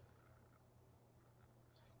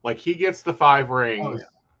 Like, he gets the 5 rings,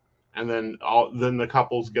 and then the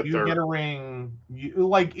couples get you get a ring.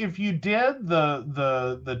 Like, if you did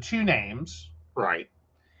the 2 names, right,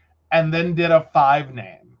 and then did a 5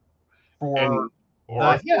 name for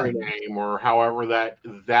or a 3 name, or however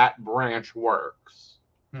that branch works.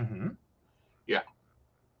 Mm-hmm. Yeah.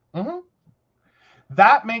 Mm-hmm.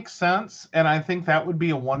 That makes sense, and I think that would be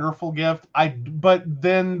a wonderful gift. But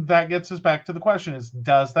then that gets us back to the question: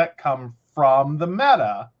 does that come from the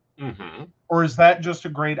meta, or is that just a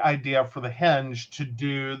great idea for the hinge to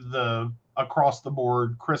do the across the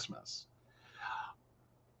board Christmas?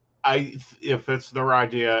 If it's their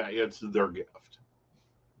idea, it's their gift.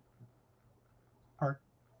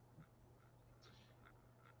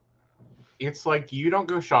 It's like you don't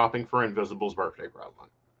go shopping for Invisible's birthday present.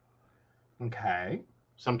 Okay.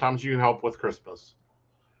 Sometimes you help with Christmas,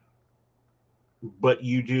 but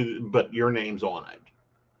you do. But your name's on it.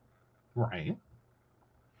 Right.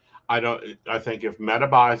 I think if Meta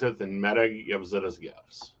buys it, then Meta gives it as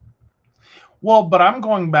gifts. Well, but I'm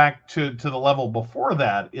going back to the level before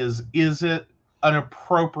that. Is it an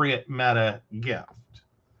appropriate Meta gift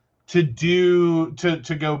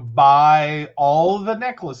to go buy all of the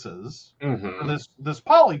necklaces for this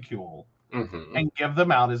polycule and give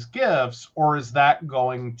them out as gifts, or is that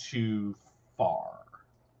going too far?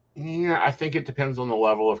 Yeah, I think it depends on the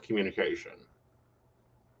level of communication.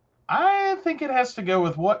 I think it has to go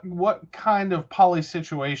with what kind of poly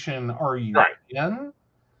situation are you in?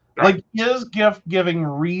 Right. Like, is gift giving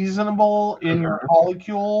reasonable in your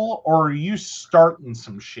polycule, or are you starting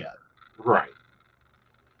some shit? Right.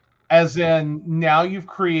 As in, now you've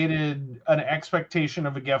created an expectation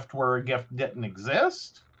of a gift where a gift didn't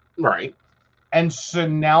exist. Right. And so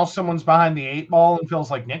now someone's behind the 8 ball and feels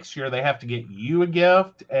like next year they have to get you a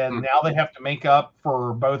gift, and now they have to make up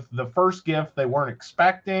for both the first gift they weren't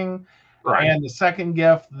expecting and the second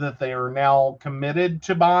gift that they are now committed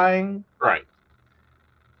to buying. Right.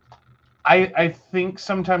 I think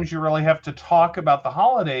sometimes you really have to talk about the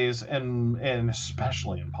holidays, and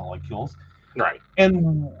especially in polycules,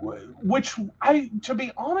 which to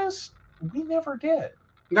be honest, we never did.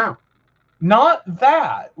 No. Not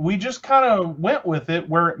that. We just kind of went with it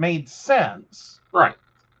where it made sense. Right.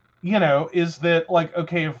 Is that like,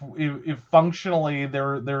 okay, if functionally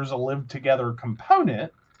there's a live together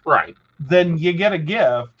component, right, then you get a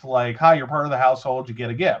gift. Like, hi, you're part of the household, you get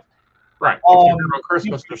a gift. Right. If you're here on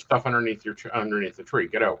Christmas, there's stuff underneath the tree.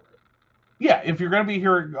 Get over it. Yeah, if you're going to be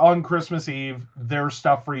here on Christmas Eve, there's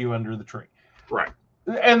stuff for you under the tree. Right.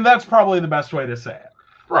 And that's probably the best way to say it.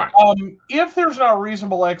 Right. If there's not a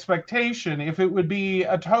reasonable expectation, if it would be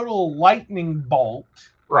a total lightning bolt,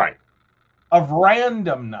 right, of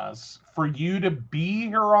randomness for you to be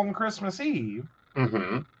here on Christmas Eve,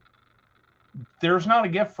 there's not a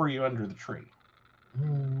gift for you under the tree.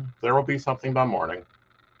 There will be something by morning.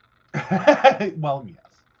 Well, yes.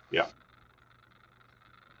 Yeah.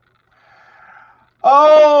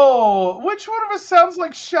 Oh, which one of us sounds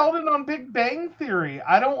like Sheldon on Big Bang Theory?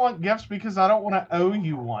 I don't want gifts because I don't want to owe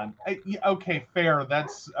you one. Okay, fair.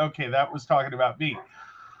 That's okay. That was talking about me.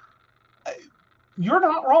 You're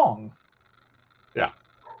not wrong. Yeah.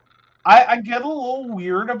 I get a little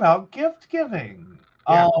weird about gift giving.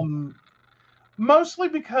 Yeah. Mostly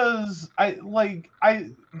because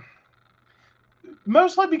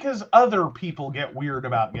mostly because other people get weird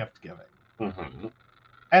about gift giving. Mm-hmm.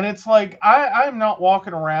 And it's like, I'm not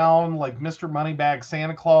walking around like Mr. Moneybag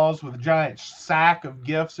Santa Claus with a giant sack of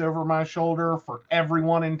gifts over my shoulder for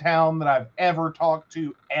everyone in town that I've ever talked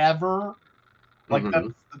to ever. Like,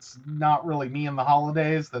 that's not really me in the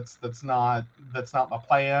holidays. That's not my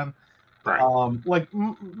plan. Right.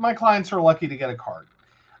 My clients are lucky to get a card.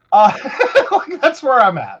 Like, that's where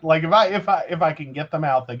I'm at. Like, if I can get them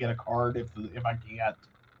out, they get a card. If I can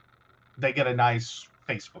they get a nice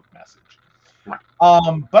Facebook message. Right.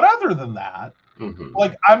 But other than that,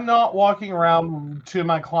 like, I'm not walking around to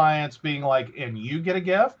my clients being like, and you get a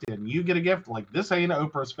gift, and you get a gift. Like, this ain't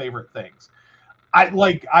Oprah's favorite things. I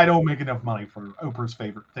don't make enough money for Oprah's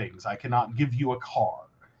favorite things. I cannot give you a car.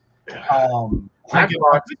 If I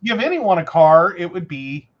could give anyone a car, it would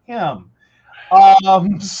be him.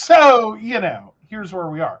 So, here's where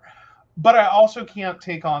we are. But I also can't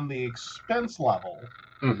take on the expense level.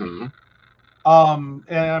 And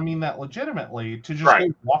I mean that legitimately, to just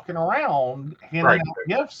go walking around handing out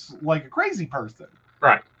gifts like a crazy person.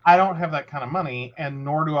 Right. I don't have that kind of money, and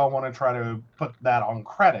nor do I want to try to put that on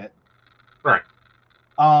credit. Right.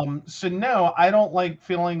 So no, I don't like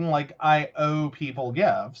feeling like I owe people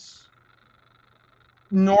gifts,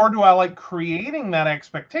 nor do I like creating that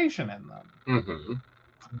expectation in them.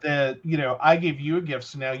 That, I gave you a gift,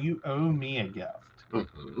 so now you owe me a gift.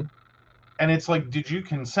 And it's like, did you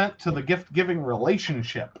consent to the gift-giving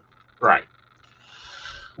relationship? Right.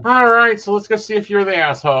 All right, so let's go see if you're the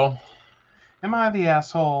asshole. Am I the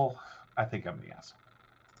asshole? I think I'm the asshole.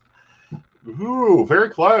 Ooh, very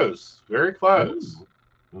close. Very close.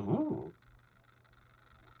 Ooh.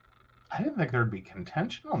 I didn't think there'd be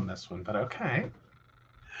contention on this one, but okay.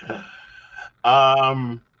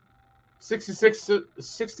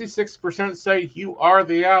 66% say you are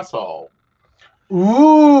the asshole.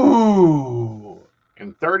 Ooh.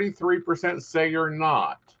 And 33% say you're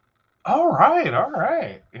not. All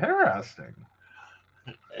right. Interesting.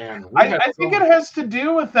 And I think it has to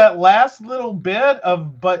do with that last little bit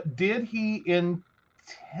of, but did he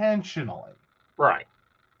intentionally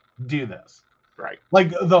do this? Right.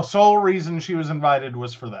 Like, the sole reason she was invited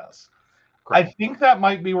was for this. Correct. I think that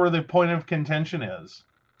might be where the point of contention is.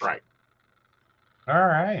 Right. All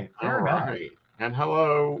right. All right. And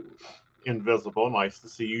hello, Invisible. Nice to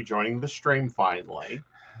see you joining the stream finally.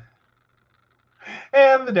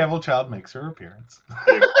 And the Devil Child makes her appearance.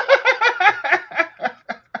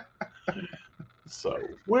 So,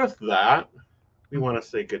 with that, we want to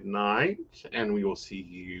say good night, and we will see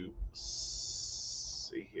you.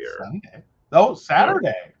 See here. Sunday. Oh,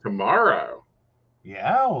 Saturday. Tomorrow.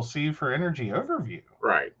 Yeah, we'll see you for Energy Overview.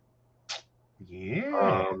 Right.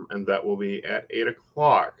 Yeah. And that will be at 8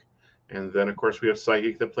 o'clock. And then, of course, we have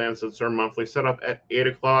Psychic the Plans. It's our monthly setup at 8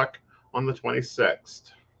 o'clock on the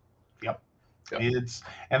 26th. Yep.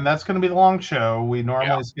 And that's going to be the long show. We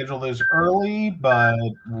normally schedule those early, but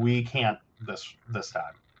we can't this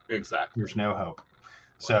time. Exactly. There's no hope.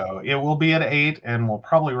 So it will be at 8, and we'll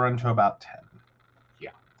probably run to about 10. Yeah.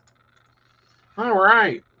 All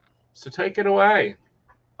right. So take it away.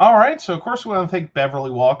 All right. So, of course, we want to thank Beverly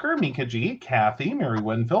Walker, Mika G, Kathy, Mary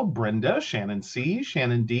Winfield, Brenda, Shannon C,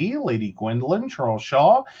 Shannon D, Lady Gwendolyn, Charles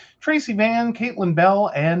Shaw, Tracy Van, Caitlin Bell,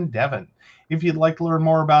 and Devin. If you'd like to learn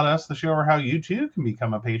more about us, the show, or how you too can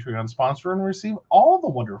become a Patreon sponsor and receive all the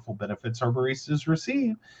wonderful benefits our baristas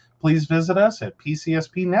receive, please visit us at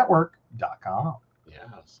pcspnetwork.com.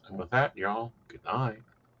 Yes. And with that, y'all, good night.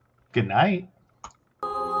 Good night.